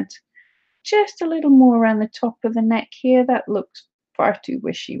to add just a little more around the top of the neck here. That looks far too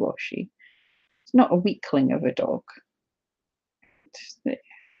wishy-washy. It's not a weakling of a dog.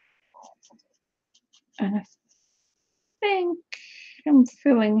 And I think I'm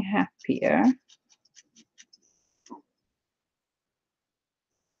feeling happier.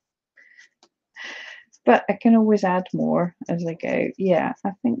 But I can always add more as I go. Yeah, I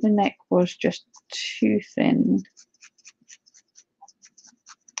think the neck was just too thin.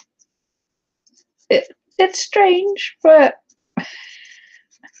 It's strange, but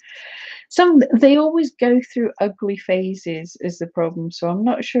they always go through ugly phases is the problem. So I'm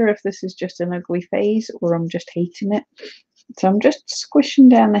not sure if this is just an ugly phase or I'm just hating it. So I'm just squishing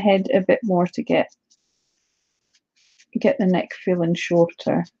down the head a bit more to get the neck feeling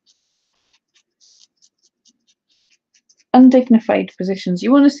shorter. Undignified positions.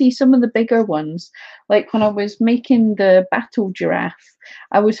 You want to see some of the bigger ones, like when I was making the battle giraffe,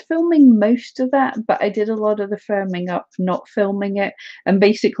 I was filming most of that, but I did a lot of the firming up not filming it, and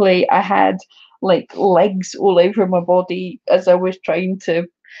basically I had like legs all over my body as I was trying to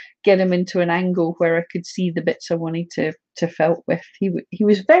get him into an angle where I could see the bits I wanted to felt with. He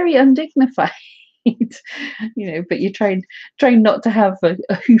was very undignified. But you try not to have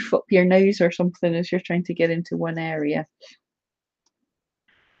a hoof up your nose or something as you're trying to get into one area.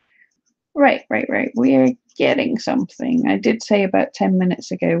 Right. We're getting something. I did say about 10 minutes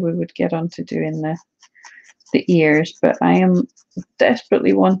ago we would get on to doing the ears, but I am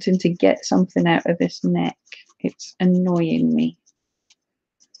desperately wanting to get something out of this neck. It's annoying me.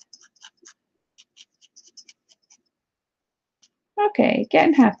 Okay,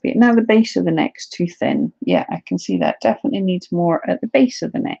 getting happy. Now the base of the neck's too thin. Yeah, I can see that. Definitely needs more at the base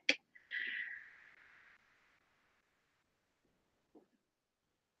of the neck.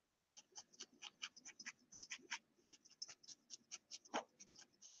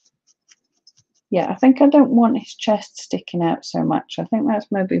 Yeah, I think I don't want his chest sticking out so much. I think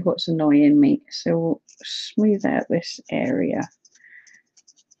that's maybe what's annoying me. So we'll smooth out this area.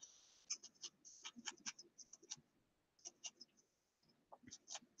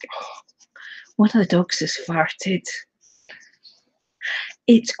 One of the dogs has farted.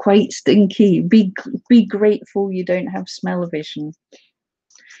 It's quite stinky. Be grateful you don't have smell-o-vision.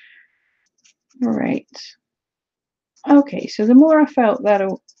 All right. Okay, so the more I felt,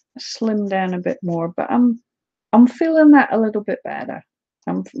 that'll slim down a bit more, but I'm feeling that a little bit better.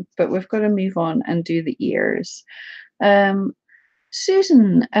 But we've got to move on and do the ears.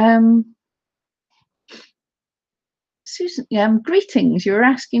 Susan, greetings. You're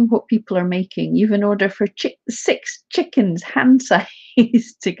asking what people are making. You've an order for 6 chickens, hand size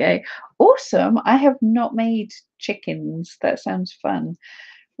to go. Awesome. I have not made chickens. That sounds fun.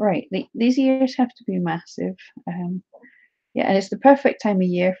 Right. These ears have to be massive. Yeah, and it's the perfect time of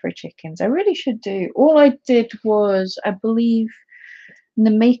year for chickens. I really should do. All I did was, I believe, in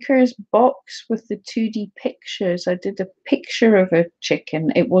the maker's box with the 2D pictures, I did a picture of a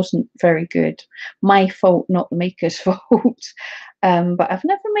chicken. It wasn't very good. My fault, not the maker's fault. But I've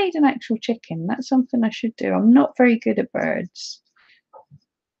never made an actual chicken. That's something I should do. I'm not very good at birds.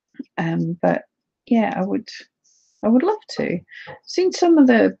 But yeah, I would love to. Seen some of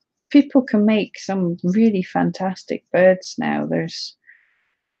the people can make some really fantastic birds now. There's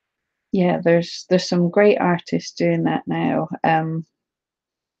some great artists doing that now.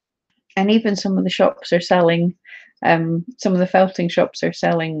 And even some of the shops are selling, some of the felting shops are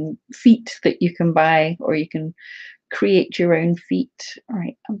selling feet that you can buy, or you can create your own feet. All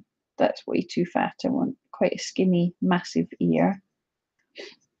right, that's way too fat. I want quite a skinny, massive ear.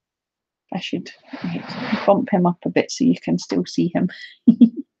 I should bump him up a bit so you can still see him.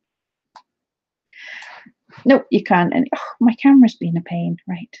 Nope, you can't. And my camera's been a pain.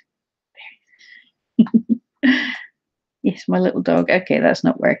 Right. Yes, my little dog. Okay, that's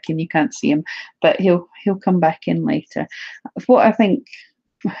not working. You can't see him, but he'll come back in later. What I think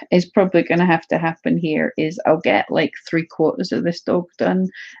is probably going to have to happen here is I'll get like 3/4 of this dog done,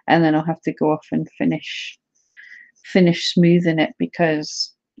 and then I'll have to go off and finish smoothing it,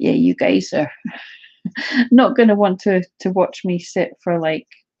 because yeah, you guys are not going to want to watch me sit for like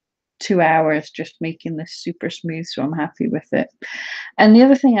 2 hours just making this super smooth, so I'm happy with it. And the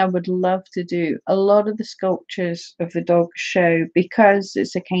other thing I would love to do, a lot of the sculptures of the dog show, because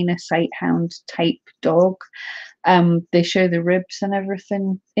it's a kind of sight hound type dog, they show the ribs and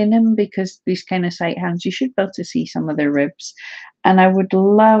everything in him, because these kind of sight hounds, you should be able to see some of their ribs. And I would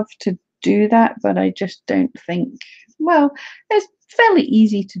love to do that, but I just don't think, well, it's fairly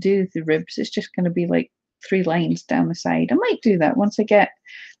easy to do the ribs. It's just going to be like 3 lines down the side. I might do that once I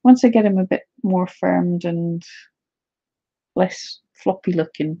get him a bit more firmed and less floppy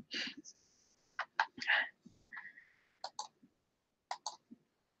looking.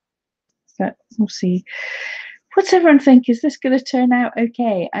 But we'll see. What's everyone think? Is this going to turn out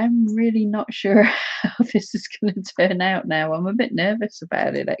okay? I'm really not sure how this is going to turn out now. I'm a bit nervous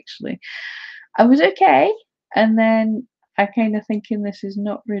about it, actually. I was okay, and then I kind of thinking this is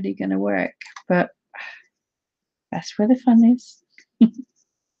not really going to work, but that's where the fun is.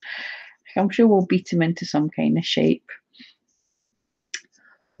 I'm sure we'll beat him into some kind of shape.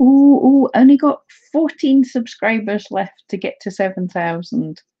 Ooh, only got 14 subscribers left to get to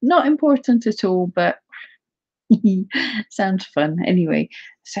 7,000. Not important at all, but sounds fun. Anyway,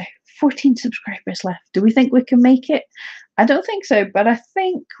 so 14 subscribers left. Do we think we can make it? I don't think so, but I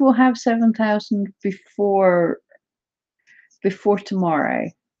think we'll have 7,000 before tomorrow.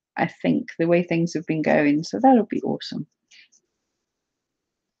 I think the way things have been going, so that'll be awesome.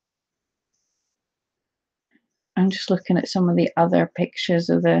 I'm just looking at some of the other pictures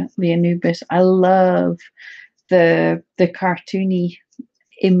of the Anubis. I love the cartoony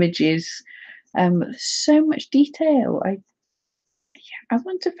images. So much detail. I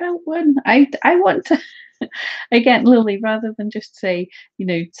want to felt one. I want to again, Lily, rather than just say,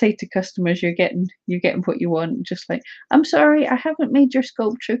 say to customers you're getting what you want, just like, I'm sorry, I haven't made your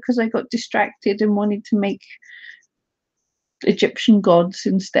sculpture because I got distracted and wanted to make Egyptian gods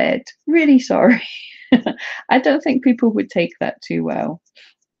instead. Really sorry. I don't think people would take that too well.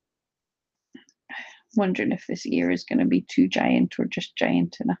 Wondering if this ear is going to be too giant or just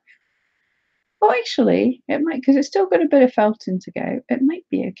giant enough. Oh, actually, it might, because it's still got a bit of felting to go. It might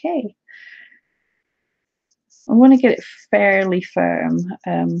be okay. I want to get it fairly firm,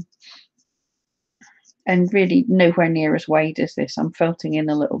 and really nowhere near as wide as this. I'm felting in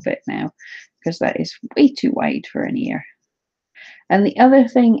a little bit now because that is way too wide for an ear. And the other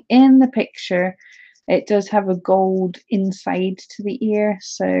thing in the picture, it does have a gold inside to the ear,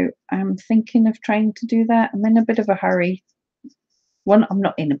 so I'm thinking of trying to do that. I'm in a bit of a hurry. Well, I'm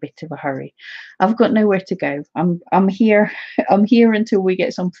not in a bit of a hurry. I've got nowhere to go. I'm here. I'm here until we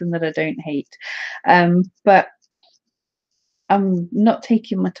get something that I don't hate. But I'm not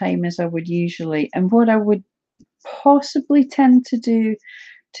taking my time as I would usually. And what I would possibly tend to do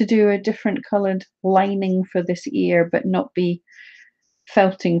a different coloured lining for this ear, but not be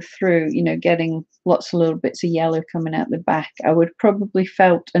felting through, getting lots of little bits of yellow coming out the back. I would probably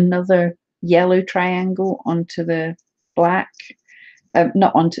felt another yellow triangle onto the black,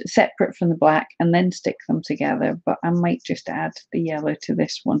 not onto, separate from the black, and then stick them together. But I might just add the yellow to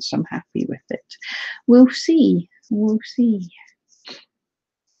this once I'm happy with it. We'll see. We'll see.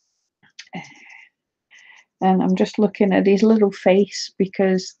 And I'm just looking at his little face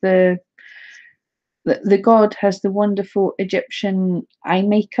because the god has the wonderful Egyptian eye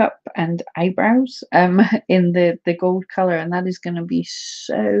makeup and eyebrows in the gold color, and that is going to be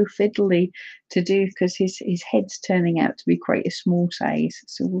so fiddly to do because his head's turning out to be quite a small size.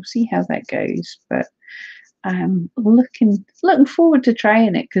 So we'll see how that goes. But I'm looking forward to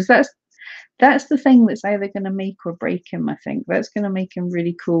trying it because that's the thing that's either going to make or break him. I think that's going to make him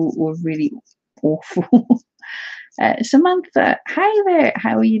really cool or really awful. Samantha, hi there.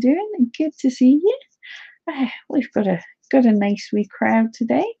 How are you doing? Good to see you. We've got a nice wee crowd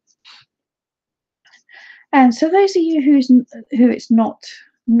today. And so those of you who it's not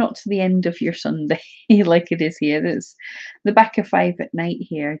the end of your Sunday like it is here. It's the back of 5 at night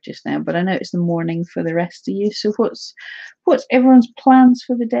here just now, but I know it's the morning for the rest of you. So what's everyone's plans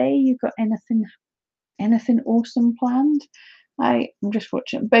for the day? You got anything awesome planned? I'm just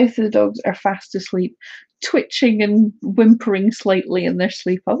watching. Both of the dogs are fast asleep, twitching and whimpering slightly in their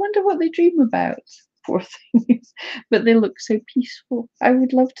sleep. I wonder what they dream about. Poor things. But they look so peaceful. I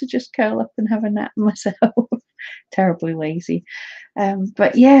would love to just curl up and have a nap myself. Terribly lazy.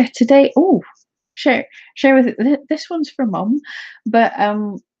 But yeah, today, share with it. This one's for Mum. But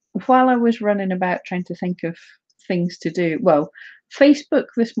while I was running about trying to think of things to do, Facebook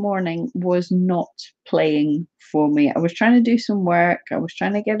this morning was not playing for me. I was trying to do some work. I was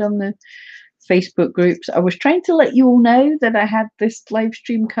trying to get on the Facebook groups. I was trying to let you all know that I had this live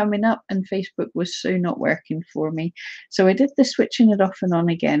stream coming up, and Facebook was so not working for me. So I did the switching it off and on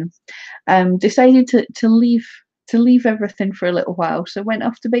again. Decided to leave everything for a little while. So went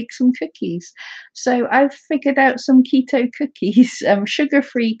off to bake some cookies. So I've figured out some keto cookies,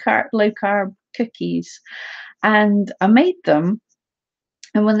 sugar-free, low-carb cookies, and I made them.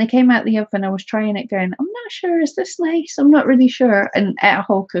 And when they came out the oven, I was trying it going, I'm not sure, is this nice? I'm not really sure. And ate a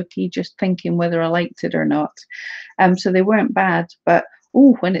whole cookie just thinking whether I liked it or not. So they weren't bad. But,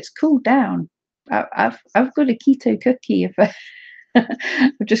 when it's cooled down, I've got a keto cookie. If I,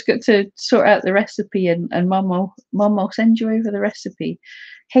 I've just got to sort out the recipe, and mum will send you over the recipe.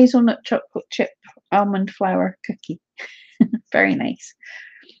 Hazelnut chocolate chip almond flour cookie. Very nice.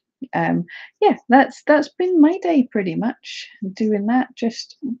 Yeah, that's been my day pretty much. Doing that,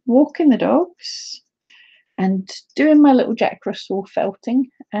 just walking the dogs and doing my little Jack Russell felting.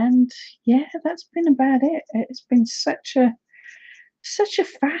 And yeah, that's been about it. It's been such a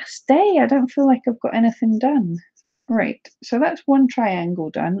fast day. I don't feel like I've got anything done. Right, so that's one triangle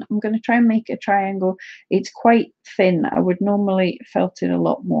done. I'm going to try and make a triangle. It's quite thin. I would normally felt it a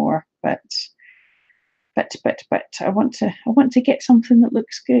lot more, but I want to get something that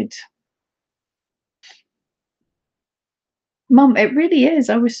looks good. Mum, it really is.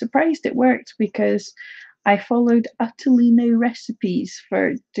 I was surprised it worked because I followed utterly no recipes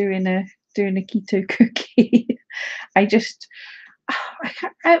for doing a keto cookie. I just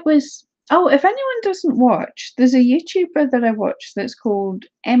it was if anyone doesn't watch, there's a YouTuber that I watch that's called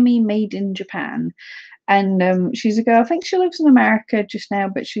Emmy Made in Japan. And she's a girl, I think she lives in America just now,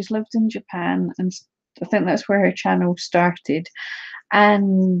 but she's lived in Japan, and I think that's where her channel started.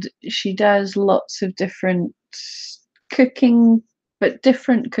 And she does lots of different cooking, but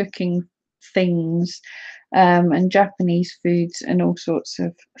different cooking things, and Japanese foods and all sorts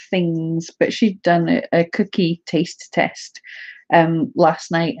of things. But she'd done a cookie taste test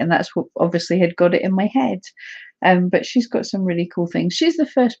last night, and that's what obviously had got it in my head. But she's got some really cool things. She's the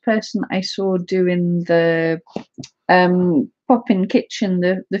first person I saw doing the pop-in kitchen,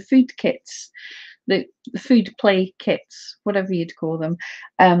 the food kits, the food play kits, whatever you'd call them,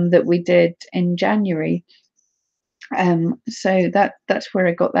 that we did in January. So that's where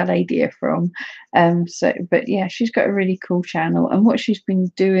I got that idea from. But yeah, she's got a really cool channel, and what she's been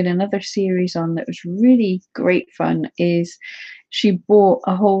doing another series on that was really great fun is she bought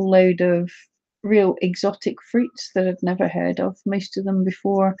a whole load of real exotic fruits that I'd never heard of, most of them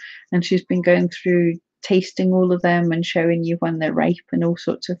before, and she's been going through tasting all of them and showing you when they're ripe and all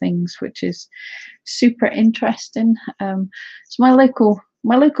sorts of things, which is super interesting. So my local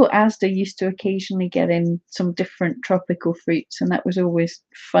Asda used to occasionally get in some different tropical fruits, and that was always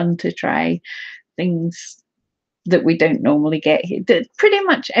fun to try things that we don't normally get here. Pretty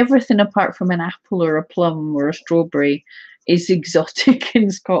much everything apart from an apple or a plum or a strawberry is exotic in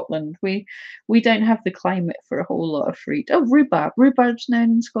Scotland. We don't have the climate for a whole lot of fruit. Oh, rhubarb. Rhubarb's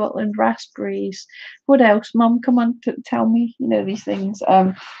known in Scotland. Raspberries. What else? Mum, come on, tell me. You know these things.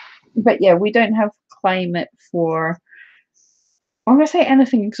 But yeah, we don't have climate for. I'm gonna say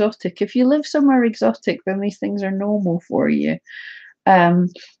anything exotic. If you live somewhere exotic, then these things are normal for you. Um,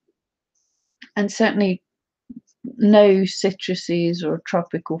 and certainly no citruses or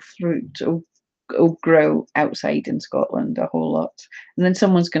tropical fruit will grow outside in Scotland a whole lot. And then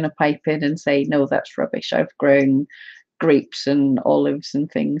someone's going to pipe in and say, no, that's rubbish. I've grown grapes and olives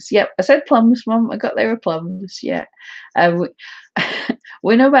and things. Yep, I said plums, Mum. I got there were plums. Yeah. We,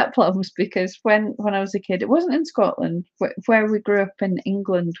 we know about plums because when I was a kid, it wasn't in Scotland. Where we grew up in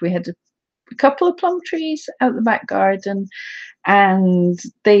England, we had a couple of plum trees out the back garden, and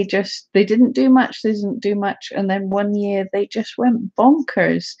they didn't do much, and then one year they just went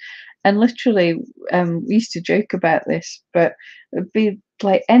bonkers. And literally, we used to joke about this, but it'd be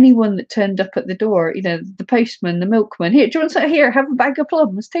like anyone that turned up at the door, the postman, the milkman, here, do you want to here, have a bag of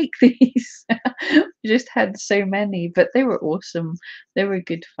plums, take these. We just had so many, but they were awesome. They were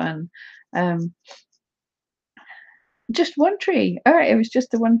good fun. um just one tree. All right, it was just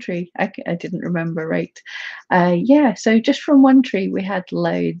the one tree. I didn't remember, right. Yeah, so just from one tree we had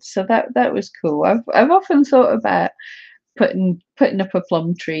loads, so that was cool. I've often thought about putting up a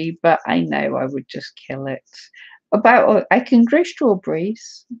plum tree, but I know I would just kill it. I can grow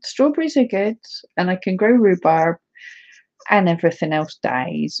strawberries. Strawberries are good, and I can grow rhubarb, and everything else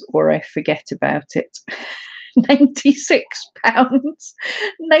dies or I forget about it. 96 pounds.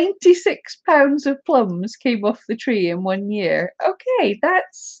 96 pounds of plums came off the tree in one year. Okay,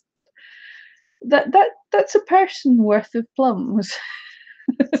 that's a person worth of plums.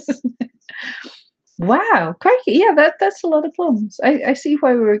 Wow, crikey, yeah, that's a lot of plums. I see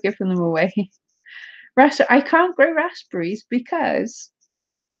why we were giving them away. I can't grow raspberries because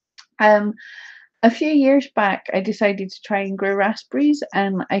um a few years back I decided to try and grow raspberries,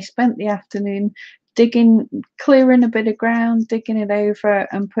 and I spent the afternoon clearing a bit of ground, digging it over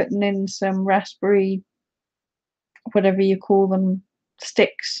and putting in some raspberry, whatever you call them,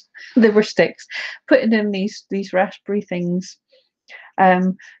 sticks. They were sticks. Putting in these raspberry things.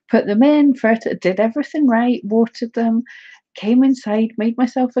 Put them in, did everything right, watered them, came inside, made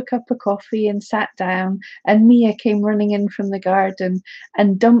myself a cup of coffee and sat down, and Mia came running in from the garden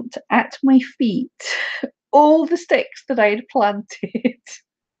and dumped at my feet all the sticks that I'd planted.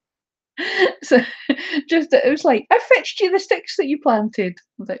 So just it was like, "I fetched you the sticks that you planted." I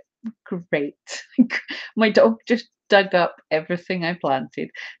was like, "Great." My dog just dug up everything I planted.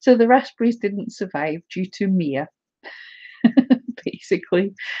 So the raspberries didn't survive due to Mia,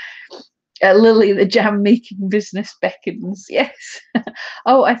 basically. Lily, the jam making business beckons. Yes.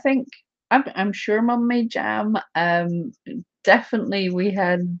 Oh, I think I'm sure Mum made jam. Definitely we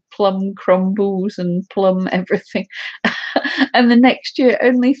had plum crumbles and plum everything. And the next year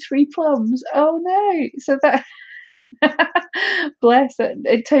only 3 plums. Oh no! So that bless it,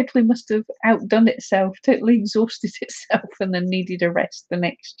 it totally must have outdone itself, totally exhausted itself, and then needed a rest the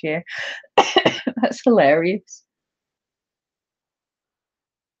next year. That's hilarious.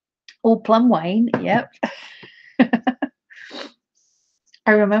 Oh, plum wine. Yep.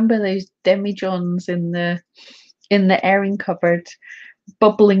 I remember those demijohns in the airing cupboard,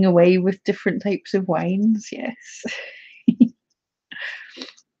 bubbling away with different types of wines. Yes.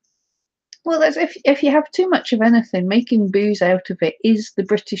 Well, that's if you have too much of anything, making booze out of it is the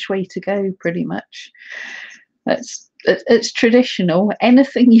British way to go, pretty much. It's traditional.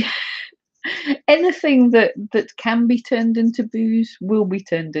 Anything that can be turned into booze will be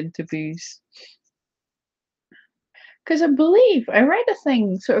turned into booze. Because I believe I read a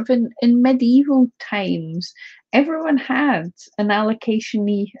thing sort of in medieval times, everyone had an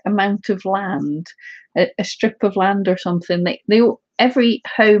allocation amount of land, a strip of land or something. Every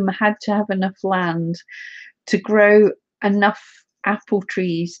home had to have enough land to grow enough apple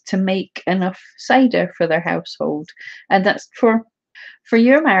trees to make enough cider for their household. And that's for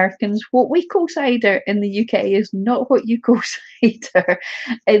you Americans, what we call cider in the UK is not what you call cider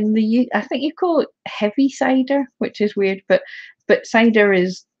in the I think you call it heavy cider, which is weird, but cider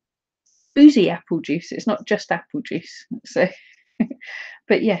is boozy apple juice. It's not just apple juice. So,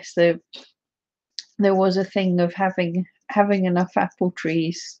 but yes, there was a thing of having enough apple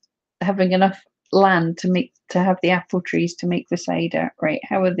trees, having enough land to have the apple trees to make the cider. Right?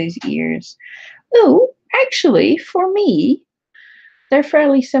 How are these ears? Oh, actually, for me, they're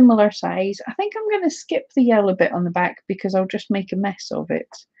fairly similar size. I think I'm going to skip the yellow bit on the back because I'll just make a mess of it.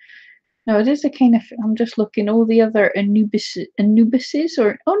 No, it is a kind of. I'm just looking all the other Anubises,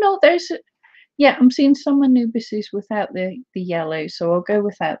 or oh no, yeah, I'm seeing some Anubises without the yellow, so I'll go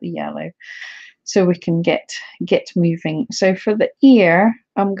without the yellow, so we can get moving. So for the ear,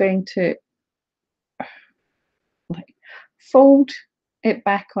 I'm going to like fold it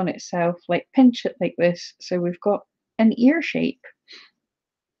back on itself, like pinch it like this, so we've got an ear shape.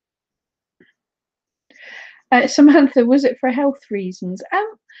 Samantha, was it for health reasons?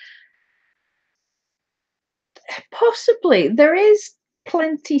 Possibly. There is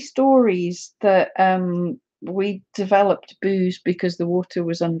plenty stories that we developed booze because the water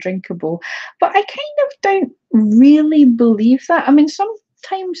was undrinkable, but I kind of don't really believe that. I mean, some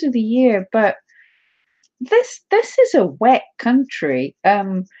times of the year, but this is a wet country.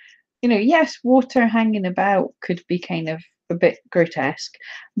 Yes, water hanging about could be kind of a bit grotesque,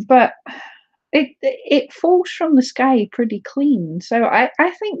 but it falls from the sky pretty clean. So I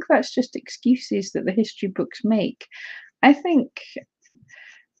think that's just excuses that the history books make. I think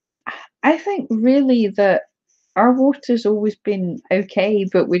I think really that our water's always been okay,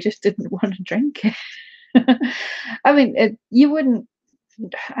 but we just didn't want to drink it. I mean, you wouldn't.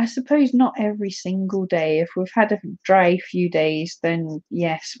 I suppose not every single day. If we've had a dry few days, then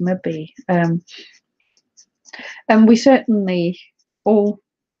yes, maybe. And we certainly all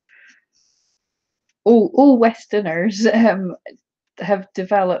all Westerners have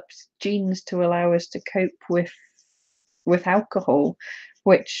developed genes to allow us to cope with alcohol,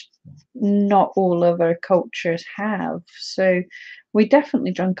 which not all other cultures have. So we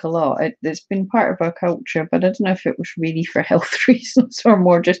definitely drank a lot. It's been part of our culture, but I don't know if it was really for health reasons or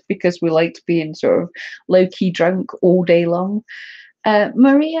more just because we liked being sort of low key drunk all day long.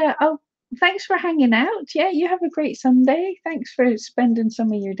 Maria, oh, thanks for hanging out. Yeah, you have a great Sunday. Thanks for spending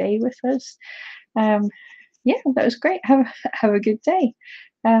some of your day with us. Um, yeah, that was great. Have a good day.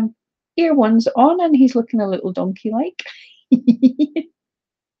 Ear one's on, and he's looking a little donkey-like.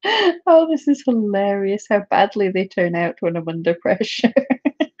 Oh, this is hilarious! How badly they turn out when I'm under pressure.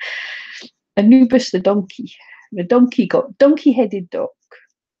 Anubis the donkey god, donkey-headed dog,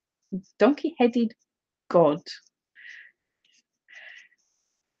 donkey-headed god.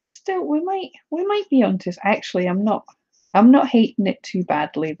 Still, we might be onto this. Actually, I'm not hating it too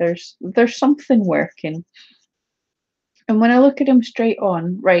badly. There's something working. And when I look at him straight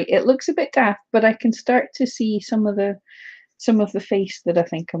on, right, it looks a bit daft, but I can start to see some of some of the face that I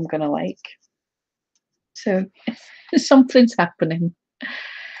think I'm gonna like. So something's happening.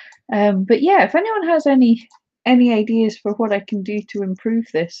 But yeah, if anyone has any ideas for what I can do to improve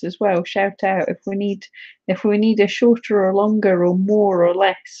this as well, shout out. If we need a shorter or longer or more or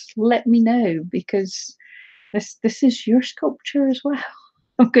less, let me know, because this is your sculpture as well.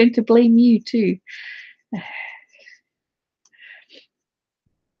 I'm going to blame you too.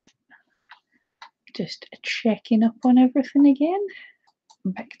 Just checking up on everything again.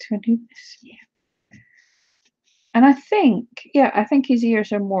 Back to Anubis, yeah. And I think, yeah, I think his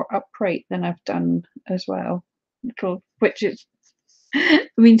ears are more upright than I've done as well. Which is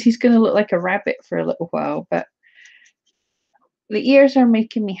means he's going to look like a rabbit for a little while, but the ears are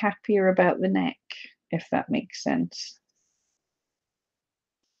making me happier about the neck, if that makes sense.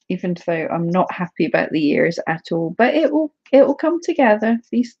 Even though I'm not happy about the ears at all, but it will come together.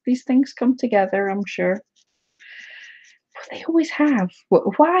 These things come together, I'm sure. They always have.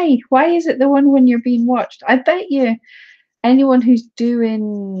 Why? Why is it the one when you're being watched? I bet you anyone who's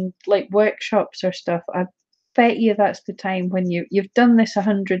doing like workshops or stuff, I bet you that's the time when you've done this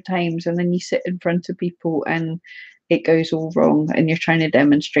 100 times and then you sit in front of people and it goes all wrong and you're trying to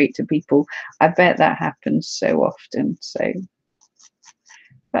demonstrate to people. I bet that happens so often. So,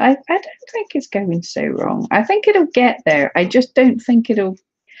 but I don't think it's going so wrong. I think it'll get there. I just don't think it'll.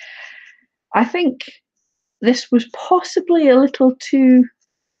 I think this was possibly a little too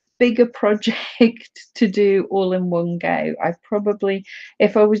big a project to do all in one go. I probably,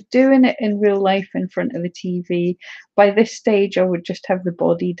 if I was doing it in real life in front of the TV, by this stage I would just have the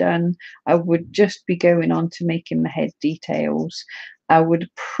body done. I would just be going on to making the head details. I would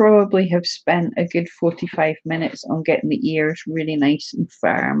probably have spent a good 45 minutes on getting the ears really nice and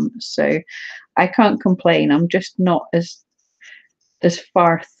firm. So I can't complain. I'm just not as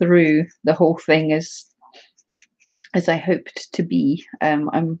far through the whole thing as I hoped to be.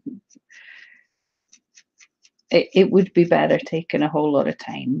 It would be better taking a whole lot of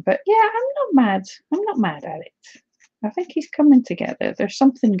time. But yeah, I'm not mad. I'm not mad at it. I think he's coming together. There's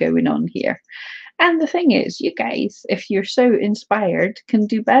something going on here. And the thing is, you guys, if you're so inspired, can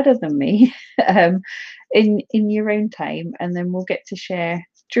do better than me in your own time. And then we'll get to share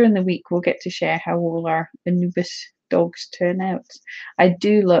during the week. We'll get to share how all our Anubis dogs turn out. I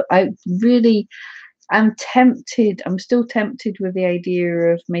really, I'm tempted. I'm still tempted with the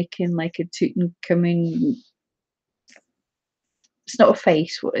idea of making like a Tutankhamun. It's not a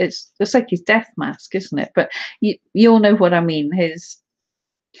face. It's like his death mask, isn't it? But you all know what I mean.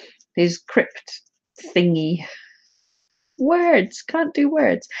 His crypt thingy. Words, can't do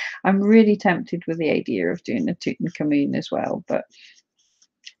words. I'm really tempted with the idea of doing a Tutankhamun as well, but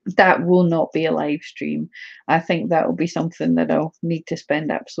that will not be a live stream. I think that will be something that I'll need to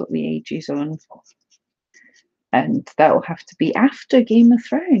spend absolutely ages on, and that will have to be after Game of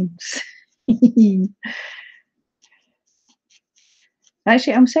Thrones.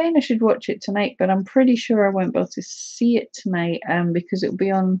 Actually, I'm saying I should watch it tonight, but I'm pretty sure I won't be able to see it tonight, because it'll be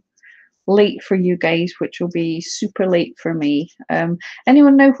on late for you guys, which will be super late for me.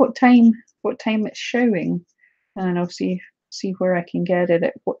 Anyone know what time it's showing? And I'll see where I can get it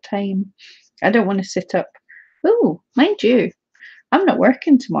at what time. I don't want to sit up. Oh, mind you, I'm not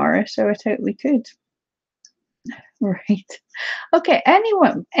working tomorrow, so I totally could. Right. Okay.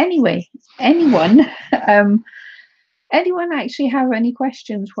 Anyone actually have any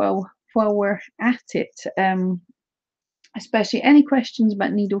questions while we're at it? Especially any questions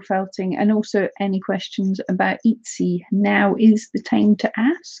about needle felting, and also any questions about Etsy. Now is the time to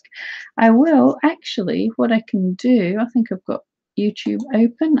ask. I will actually, what I can do, I think I've got YouTube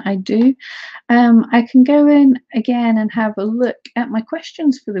open. I do. I can go in again and have a look at my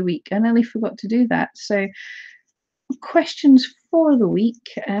questions for the week. I nearly forgot to do that. So questions for the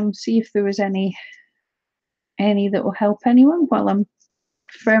week, see if there was any that will help anyone while I'm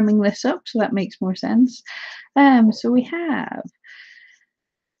firming this up, so that makes more sense. So we have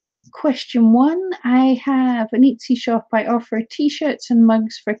question 1. I have an Etsy shop. I offer t-shirts and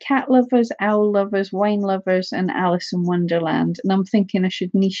mugs for cat lovers, owl lovers, wine lovers, and Alice in Wonderland. And I'm thinking I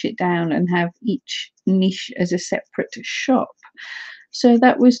should niche it down and have each niche as a separate shop. So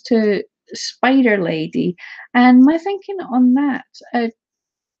that was to Spider Lady. And my thinking on that,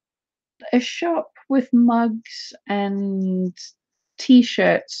 a shop with mugs and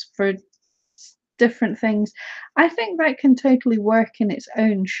t-shirts for different things, I think that can totally work in its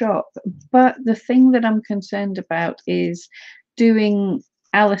own shop. But the thing that I'm concerned about is doing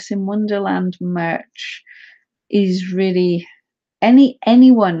Alice in Wonderland merch is really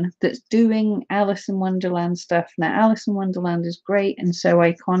anyone that's doing Alice in Wonderland stuff. Now Alice in Wonderland is great and so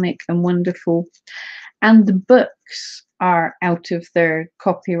iconic and wonderful, and the books are out of their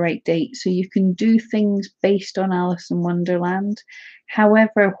copyright date, so you can do things based on Alice in Wonderland.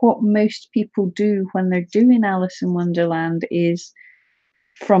 However, what most people do when they're doing Alice in Wonderland is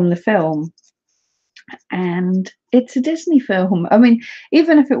from the film, and it's a Disney film. I mean,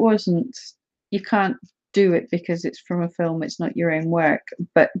 even if it wasn't, you can't do it because it's from a film, it's not your own work.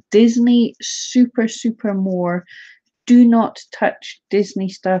 But Disney, super, super more, do not touch Disney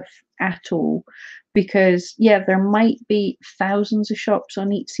stuff at all, because yeah, there might be thousands of shops on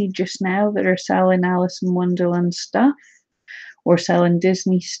Etsy just now that are selling Alice in Wonderland stuff or selling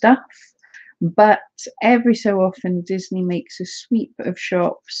Disney stuff, but every so often Disney makes a sweep of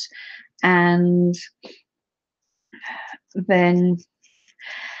shops, and then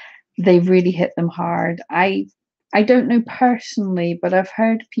they really hit them hard. I don't know personally, but I've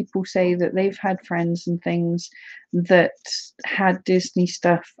heard people say that they've had friends and things that had Disney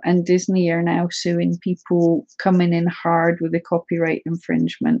stuff, and Disney are now suing people, coming in hard with the copyright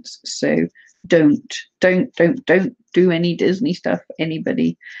infringements. So don't do any Disney stuff,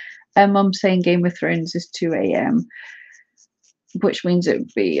 anybody. I'm saying Game of Thrones is 2 a.m., which means it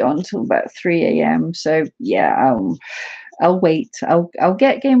would be on till about 3 a.m. So yeah, I'll wait. I'll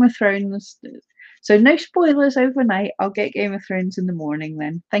get Game of Thrones. So no spoilers overnight. I'll get Game of Thrones in the morning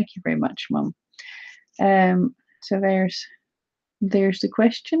then. Thank you very much, Mum. So there's the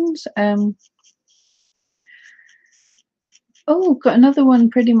questions. Oh, got another one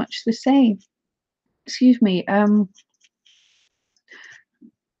pretty much the same. Excuse me.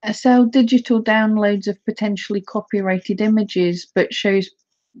 I sell digital downloads of potentially copyrighted images, but shows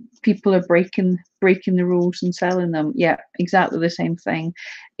people are breaking the rules and selling them. Yeah, exactly the same thing.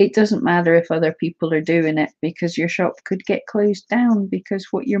 It doesn't matter if other people are doing it, because your shop could get closed down because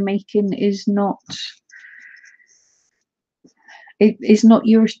what you're making is not, it is not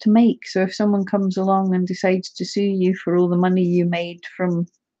yours to make. So if someone comes along and decides to sue you for all the money you made from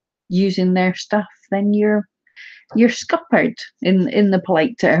using their stuff, then you're scuppered, in the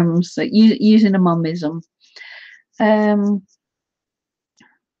polite terms, using a mummism.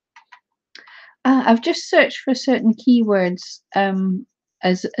 I've just searched for certain keywords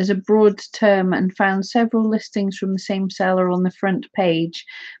as a broad term, and found several listings from the same seller on the front page,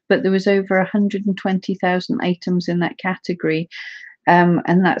 but there was over 120,000 items in that category.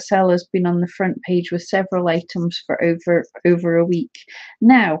 And that seller's been on the front page with several items for over a week.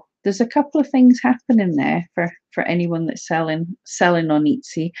 Now, there's a couple of things happening there for anyone that's selling on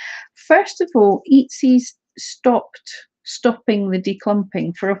Etsy. First of all, Etsy's stopping the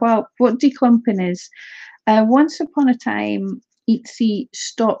declumping for a while. What declumping is, once upon a time, Etsy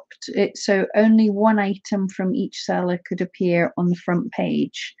stopped it, so only one item from each seller could appear on the front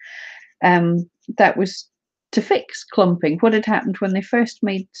page. That was to fix clumping. What had happened when they first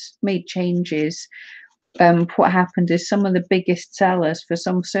made changes, what happened is some of the biggest sellers for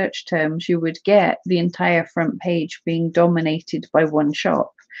some search terms, you would get the entire front page being dominated by one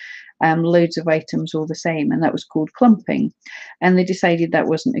shop. Loads of items all the same, and that was called clumping. And they decided that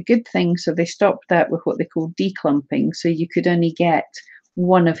wasn't a good thing, so they stopped that with what they called declumping. So you could only get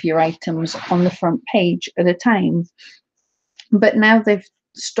one of your items on the front page at a time. But now they've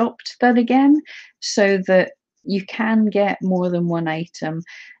stopped that again, so that you can get more than one item.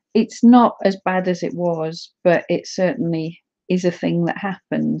 It's not as bad as it was, but it certainly is a thing that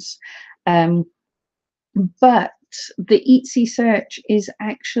happens. But the Etsy search is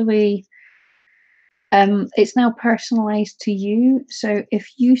actually, it's now personalized to you. So if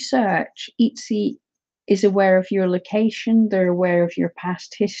you search, Etsy is aware of your location, they're aware of your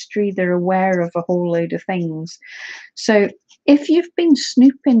past history, they're aware of a whole load of things. So if you've been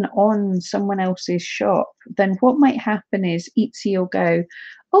snooping on someone else's shop, then what might happen is Etsy will go,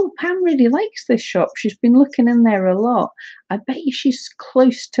 oh, Pam really likes this shop, she's been looking in there a lot, I bet you she's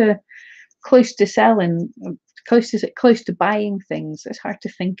close to selling, close to buying things. It's hard to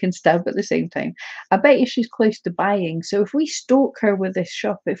think and stab at the same time. I bet you she's close to buying. So if we stalk her with this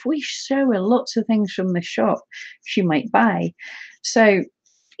shop, if we show her lots of things from the shop, she might buy. So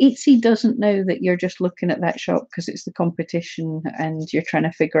Etsy doesn't know that you're just looking at that shop because it's the competition and you're trying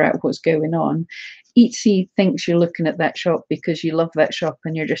to figure out what's going on. Etsy thinks you're looking at that shop because you love that shop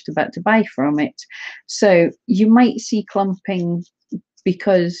and you're just about to buy from it. So you might see clumping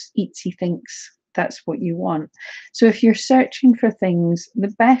because Etsy thinks that's what you want. So if you're searching for things, the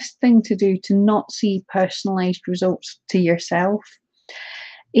best thing to do to not see personalized results to yourself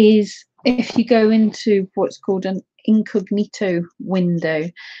is if you go into what's called an incognito window.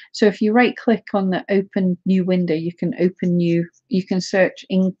 So if you right click on the open new window, you can search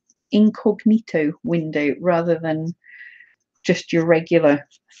in incognito window rather than just your regular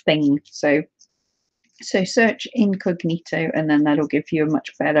thing. So So search incognito, and then that'll give you a much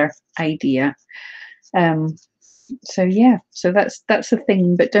better idea. So yeah, so that's a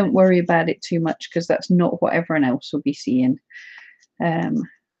thing, but don't worry about it too much because that's not what everyone else will be seeing.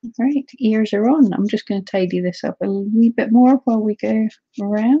 Right, ears are on. I'm just going to tidy this up a wee bit more while we go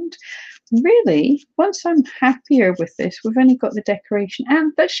around. Really, once I'm happier with this, we've only got the decoration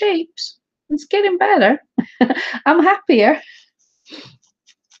and the shapes. It's getting better. I'm happier.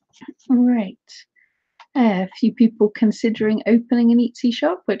 All right. A few people considering opening an Etsy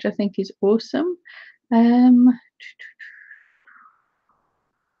shop, which I think is awesome.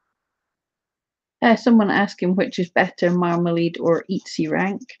 Someone asking which is better, Marmalade or Etsy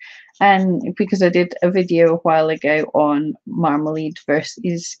rank, and because I did a video a while ago on Marmalade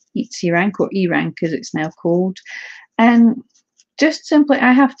versus Etsy rank, or E rank as it's now called, and just simply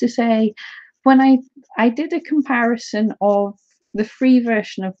I have to say, when I did a comparison of the free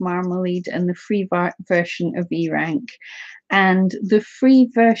version of Marmalade and the free version of E rank, and the free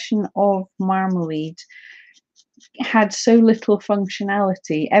version of Marmalade had so little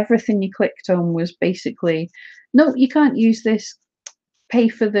functionality. Everything you clicked on was basically, no, you can't use this. Pay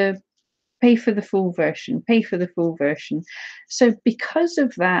for the full version. Pay for the full version. So because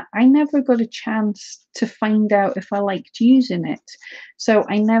of that, I never got a chance to find out if I liked using it. So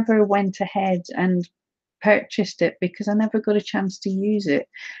I never went ahead and purchased it because I never got a chance to use it.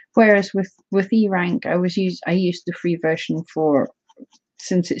 Whereas with E rank, I used the free version for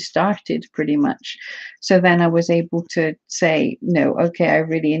since it started pretty much. So then I was able to say, no, okay, I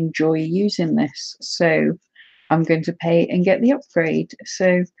really enjoy using this, so I'm going to pay and get the upgrade.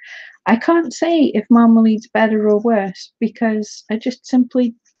 So I can't say if Marmalade's better or worse because I just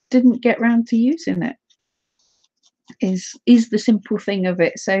simply didn't get round to using it. Is the simple thing of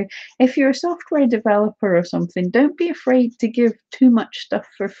it. So if you're a software developer or something, don't be afraid to give too much stuff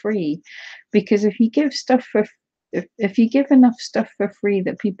for free, because if you give stuff for if you give enough stuff for free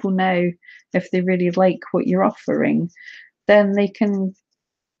that people know, if they really like what you're offering, then they can,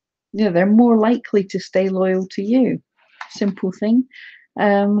 they're more likely to stay loyal to you. Simple thing.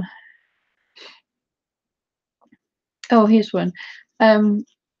 Oh, here's one.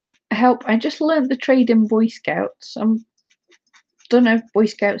 Help, I just learned the trade in Boy Scouts. Don't know if Boy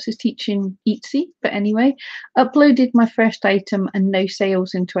Scouts is teaching Etsy, but anyway, uploaded my first item and no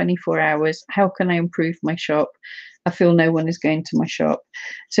sales in 24 hours. How can I improve my shop? I feel no one is going to my shop.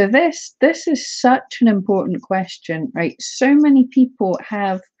 So this is such an important question, right? So many people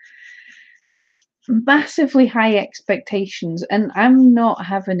have massively high expectations, and I'm not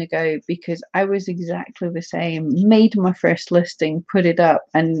having a go because I was exactly the same. Made my first listing, put it up,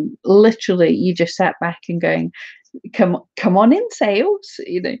 and literally you just sat back and going, come on in sales,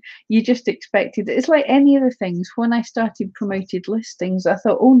 you just expected it. It's like any other things. When I started promoted listings, I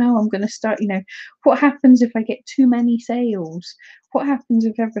thought, oh no, I'm going to start, what happens if I get too many sales? What happens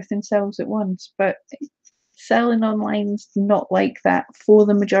if everything sells at once? But selling online's not like that for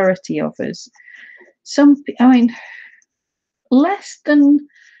the majority of us. Less than,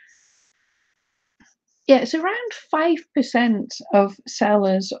 it's around 5% of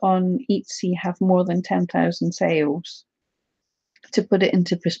sellers on Etsy have more than 10,000 sales. To put it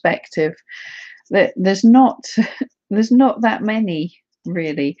into perspective, there's not there's not that many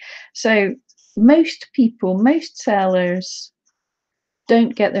really. So most sellers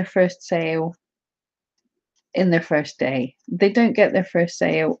don't get their first sale in their first day. They don't get their first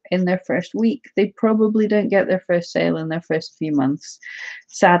sale in their first week. They probably don't get their first sale in their first few months.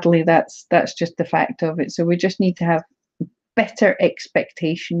 Sadly, that's just the fact of it. So we just need to have better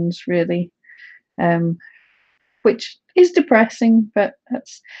expectations, really, which is depressing, but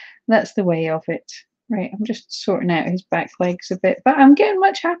that's the way of it. Right, I'm just sorting out his back legs a bit, but I'm getting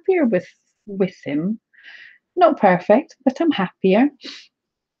much happier with him. Not perfect, but I'm happier.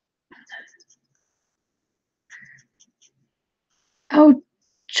 Oh,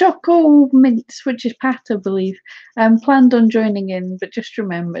 Choco Mints, which is Pat, I believe. Planned on joining in, but just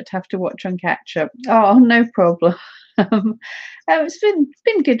remembered have to watch on catch up. Oh, no problem. It's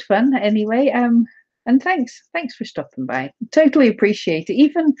been good fun anyway. And thanks for stopping by. Totally appreciate it.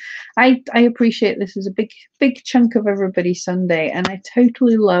 Even I appreciate this is a big chunk of everybody's Sunday, and I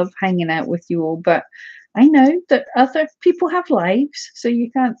totally love hanging out with you all. But I know that other people have lives, so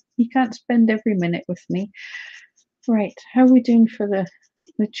you can't spend every minute with me. Right, how are we doing for the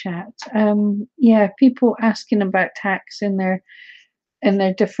chat? Yeah, people asking about tax in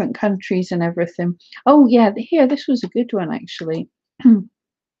their different countries and everything. Oh yeah, here, this was a good one actually.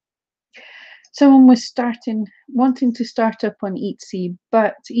 Someone was wanting to start up on Etsy,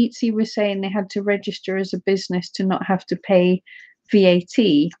 but Etsy was saying they had to register as a business to not have to pay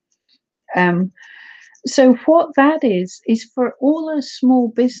VAT. So what that is for all us small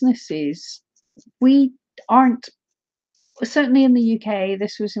businesses, we aren't, certainly in the UK,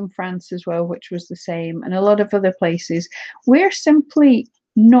 this was in France as well, which was the same, and a lot of other places, we're simply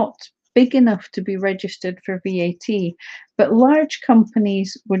not big enough to be registered for VAT. But large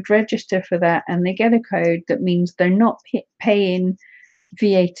companies would register for that, and they get a code that means they're not paying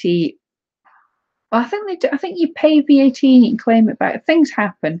VAT. I think they do. I think you pay VAT and you can claim it back. Things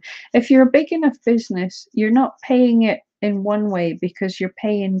happen. If you're a big enough business, you're not paying it in one way because you're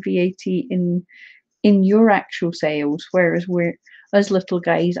paying VAT in your actual sales, whereas we're us little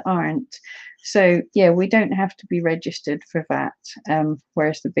guys aren't. So yeah, we don't have to be registered for that,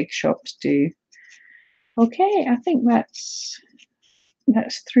 whereas the big shops do. Okay, I think that's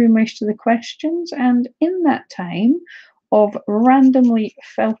through most of the questions, and in that time of randomly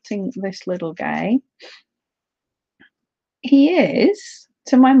felting this little guy, he is,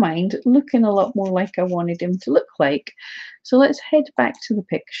 to my mind, looking a lot more like I wanted him to look like. So let's head back to the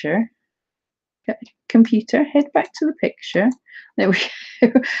picture. Computer, head back to the picture. There we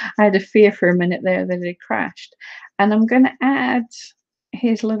go. I had a fear for a minute there that it crashed. And I'm going to add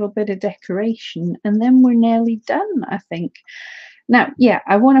his little bit of decoration, and then we're nearly done, I think. Now, yeah,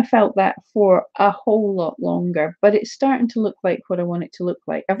 I want to felt that for a whole lot longer, but it's starting to look like what I want it to look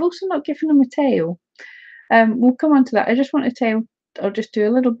like. I've also not given him a tail. We'll come on to that. I just want a tail. I'll just do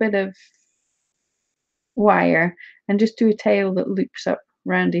a little bit of wire and just do a tail that loops up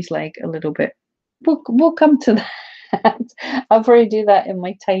around his leg a little bit. We'll come to that. I'll probably do that in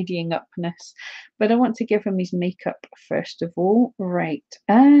my tidying upness, but I want to give him his makeup first of all. Right.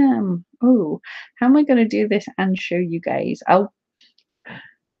 Oh, how am I going to do this and show you guys?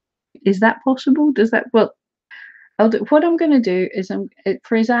 Is that possible? Does that, well, I'll do, what I'm going to do is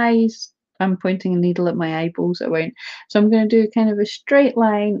for his eyes, I'm pointing a needle at my eyeballs. I won't. So I'm going to do kind of a straight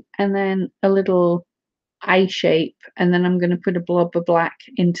line and then a little eye shape, and then I'm going to put a blob of black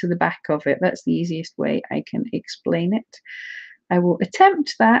into the back of it. That's the easiest way I can explain it. I will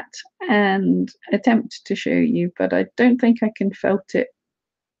attempt that and attempt to show you, but I don't think I can felt it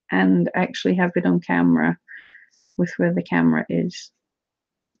and actually have it on camera with where the camera is.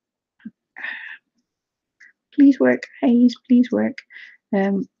 Please work, Hayes, please work.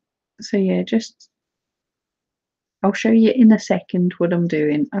 So yeah, just I'll show you in a second what I'm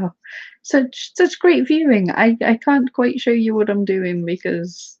doing. Oh, such great viewing. I can't quite show you what I'm doing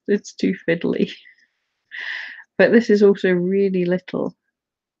because it's too fiddly. But this is also really little.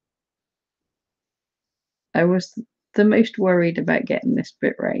 I was the most worried about getting this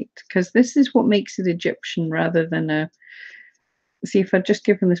bit right because this is what makes it Egyptian rather than a. See, if I'd just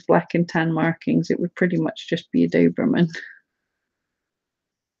given this black and tan markings, it would pretty much just be a Doberman.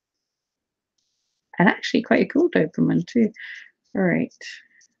 And actually quite a cool Doberman too. All right.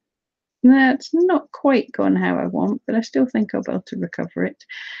 That's not quite gone how I want, but I still think I'll be able to recover it.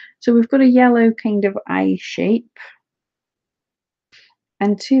 So we've got a yellow kind of eye shape.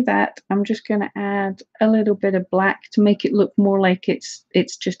 And to that, I'm just going to add a little bit of black to make it look more like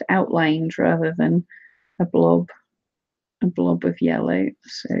it's just outlined rather than a blob of yellow.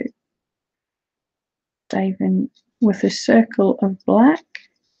 So dive in with a circle of black.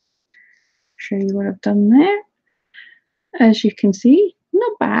 Show you what I've done there. As you can see,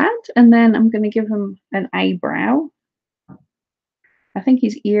 not bad. And then I'm going to give him an eyebrow. I think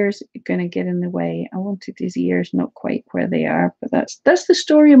his ears are going to get in the way. I wanted his ears not quite where they are, but that's the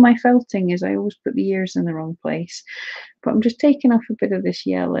story of my felting, is I always put the ears in the wrong place. But I'm just taking off a bit of this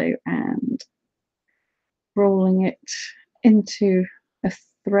yellow and rolling it into a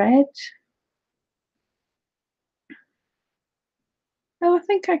thread. Oh, I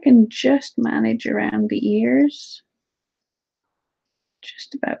think I can just manage around the ears.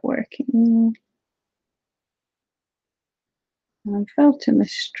 Just about working. And I'm felting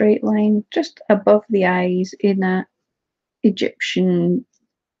this straight line just above the eyes in a Egyptian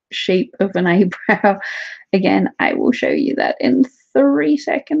shape of an eyebrow. Again, I will show you that in 3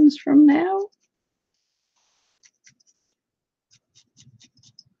 seconds from now.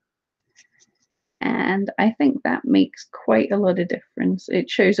 And I think that makes quite a lot of difference. It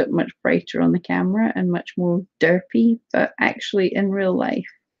shows up much brighter on the camera and much more derpy, but actually in real life,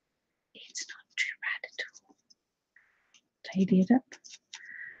 it's not too bad at all. Tidy it up.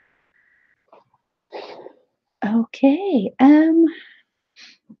 Okay, and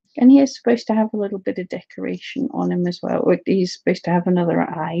he is supposed to have a little bit of decoration on him as well. He's supposed to have another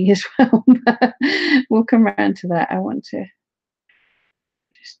eye as well. We'll come around to that. I want to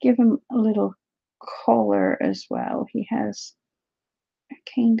just give him a little collar as well. He has a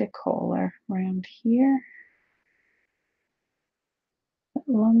kind of collar around here.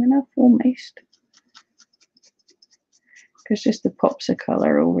 Long enough, almost. because just the pops of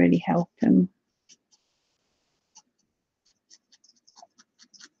colour will really help him.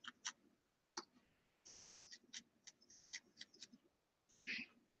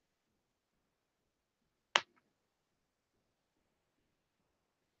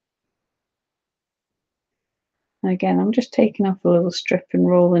 Again, I'm just taking off a little strip and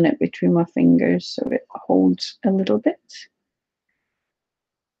rolling it between my fingers so it holds a little bit.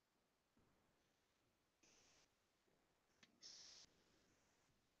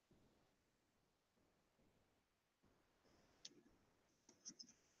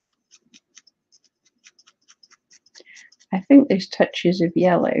 I think those touches of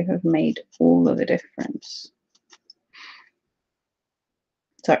yellow have made all of the difference.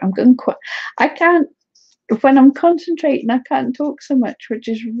 So I'm going quite, I can't, when I'm concentrating, I can't talk so much, which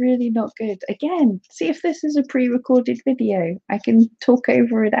is really not good. Again, see if this is a pre-recorded video. I can talk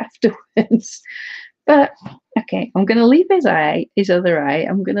over it afterwards. But okay, I'm going to leave his other eye.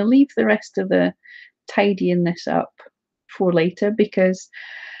 I'm going to leave the rest of the tidying this up for later because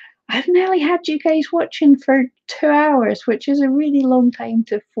I've nearly had you guys watching for 2 hours, which is a really long time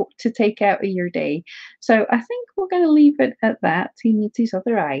to take out of your day. So I think we're going to leave it at that. He needs his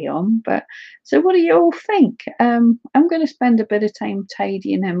other eye on. But so what do you all think? I'm going to spend a bit of time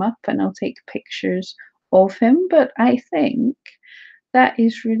tidying him up, and I'll take pictures of him. But I think that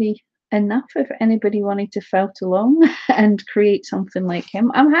is really enough if anybody wanted to felt along and create something like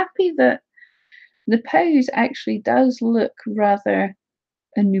him. I'm happy that the pose actually does look rather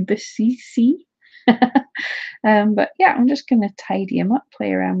Anubis-y. But yeah, I'm just going to tidy him up,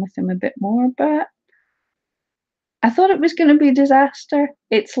 play around with him a bit more. But I thought it was going to be a disaster.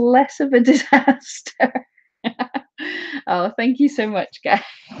 It's less of a disaster. Oh, thank you so much, guys.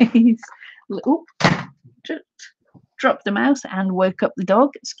 Ooh, dropped the mouse and woke up the dog.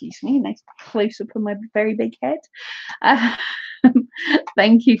 Excuse me, nice close up on my very big head.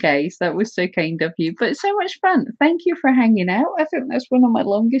 Thank you, guys. That was so kind of you, but so much fun. Thank you for hanging out. I think that's one of my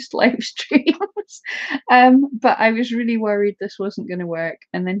longest live streams. But I was really worried this wasn't going to work,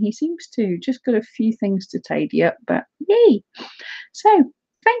 and then he seems to. Just got a few things to tidy up, but yay. So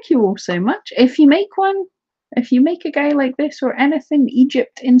thank you all so much. If you make one, if you make a guy like this or anything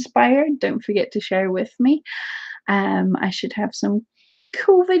Egypt inspired, don't forget to share with me. I should have some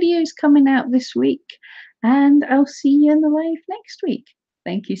cool videos coming out this week, and I'll see you in the live next week.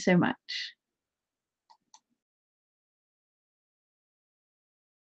 Thank you so much.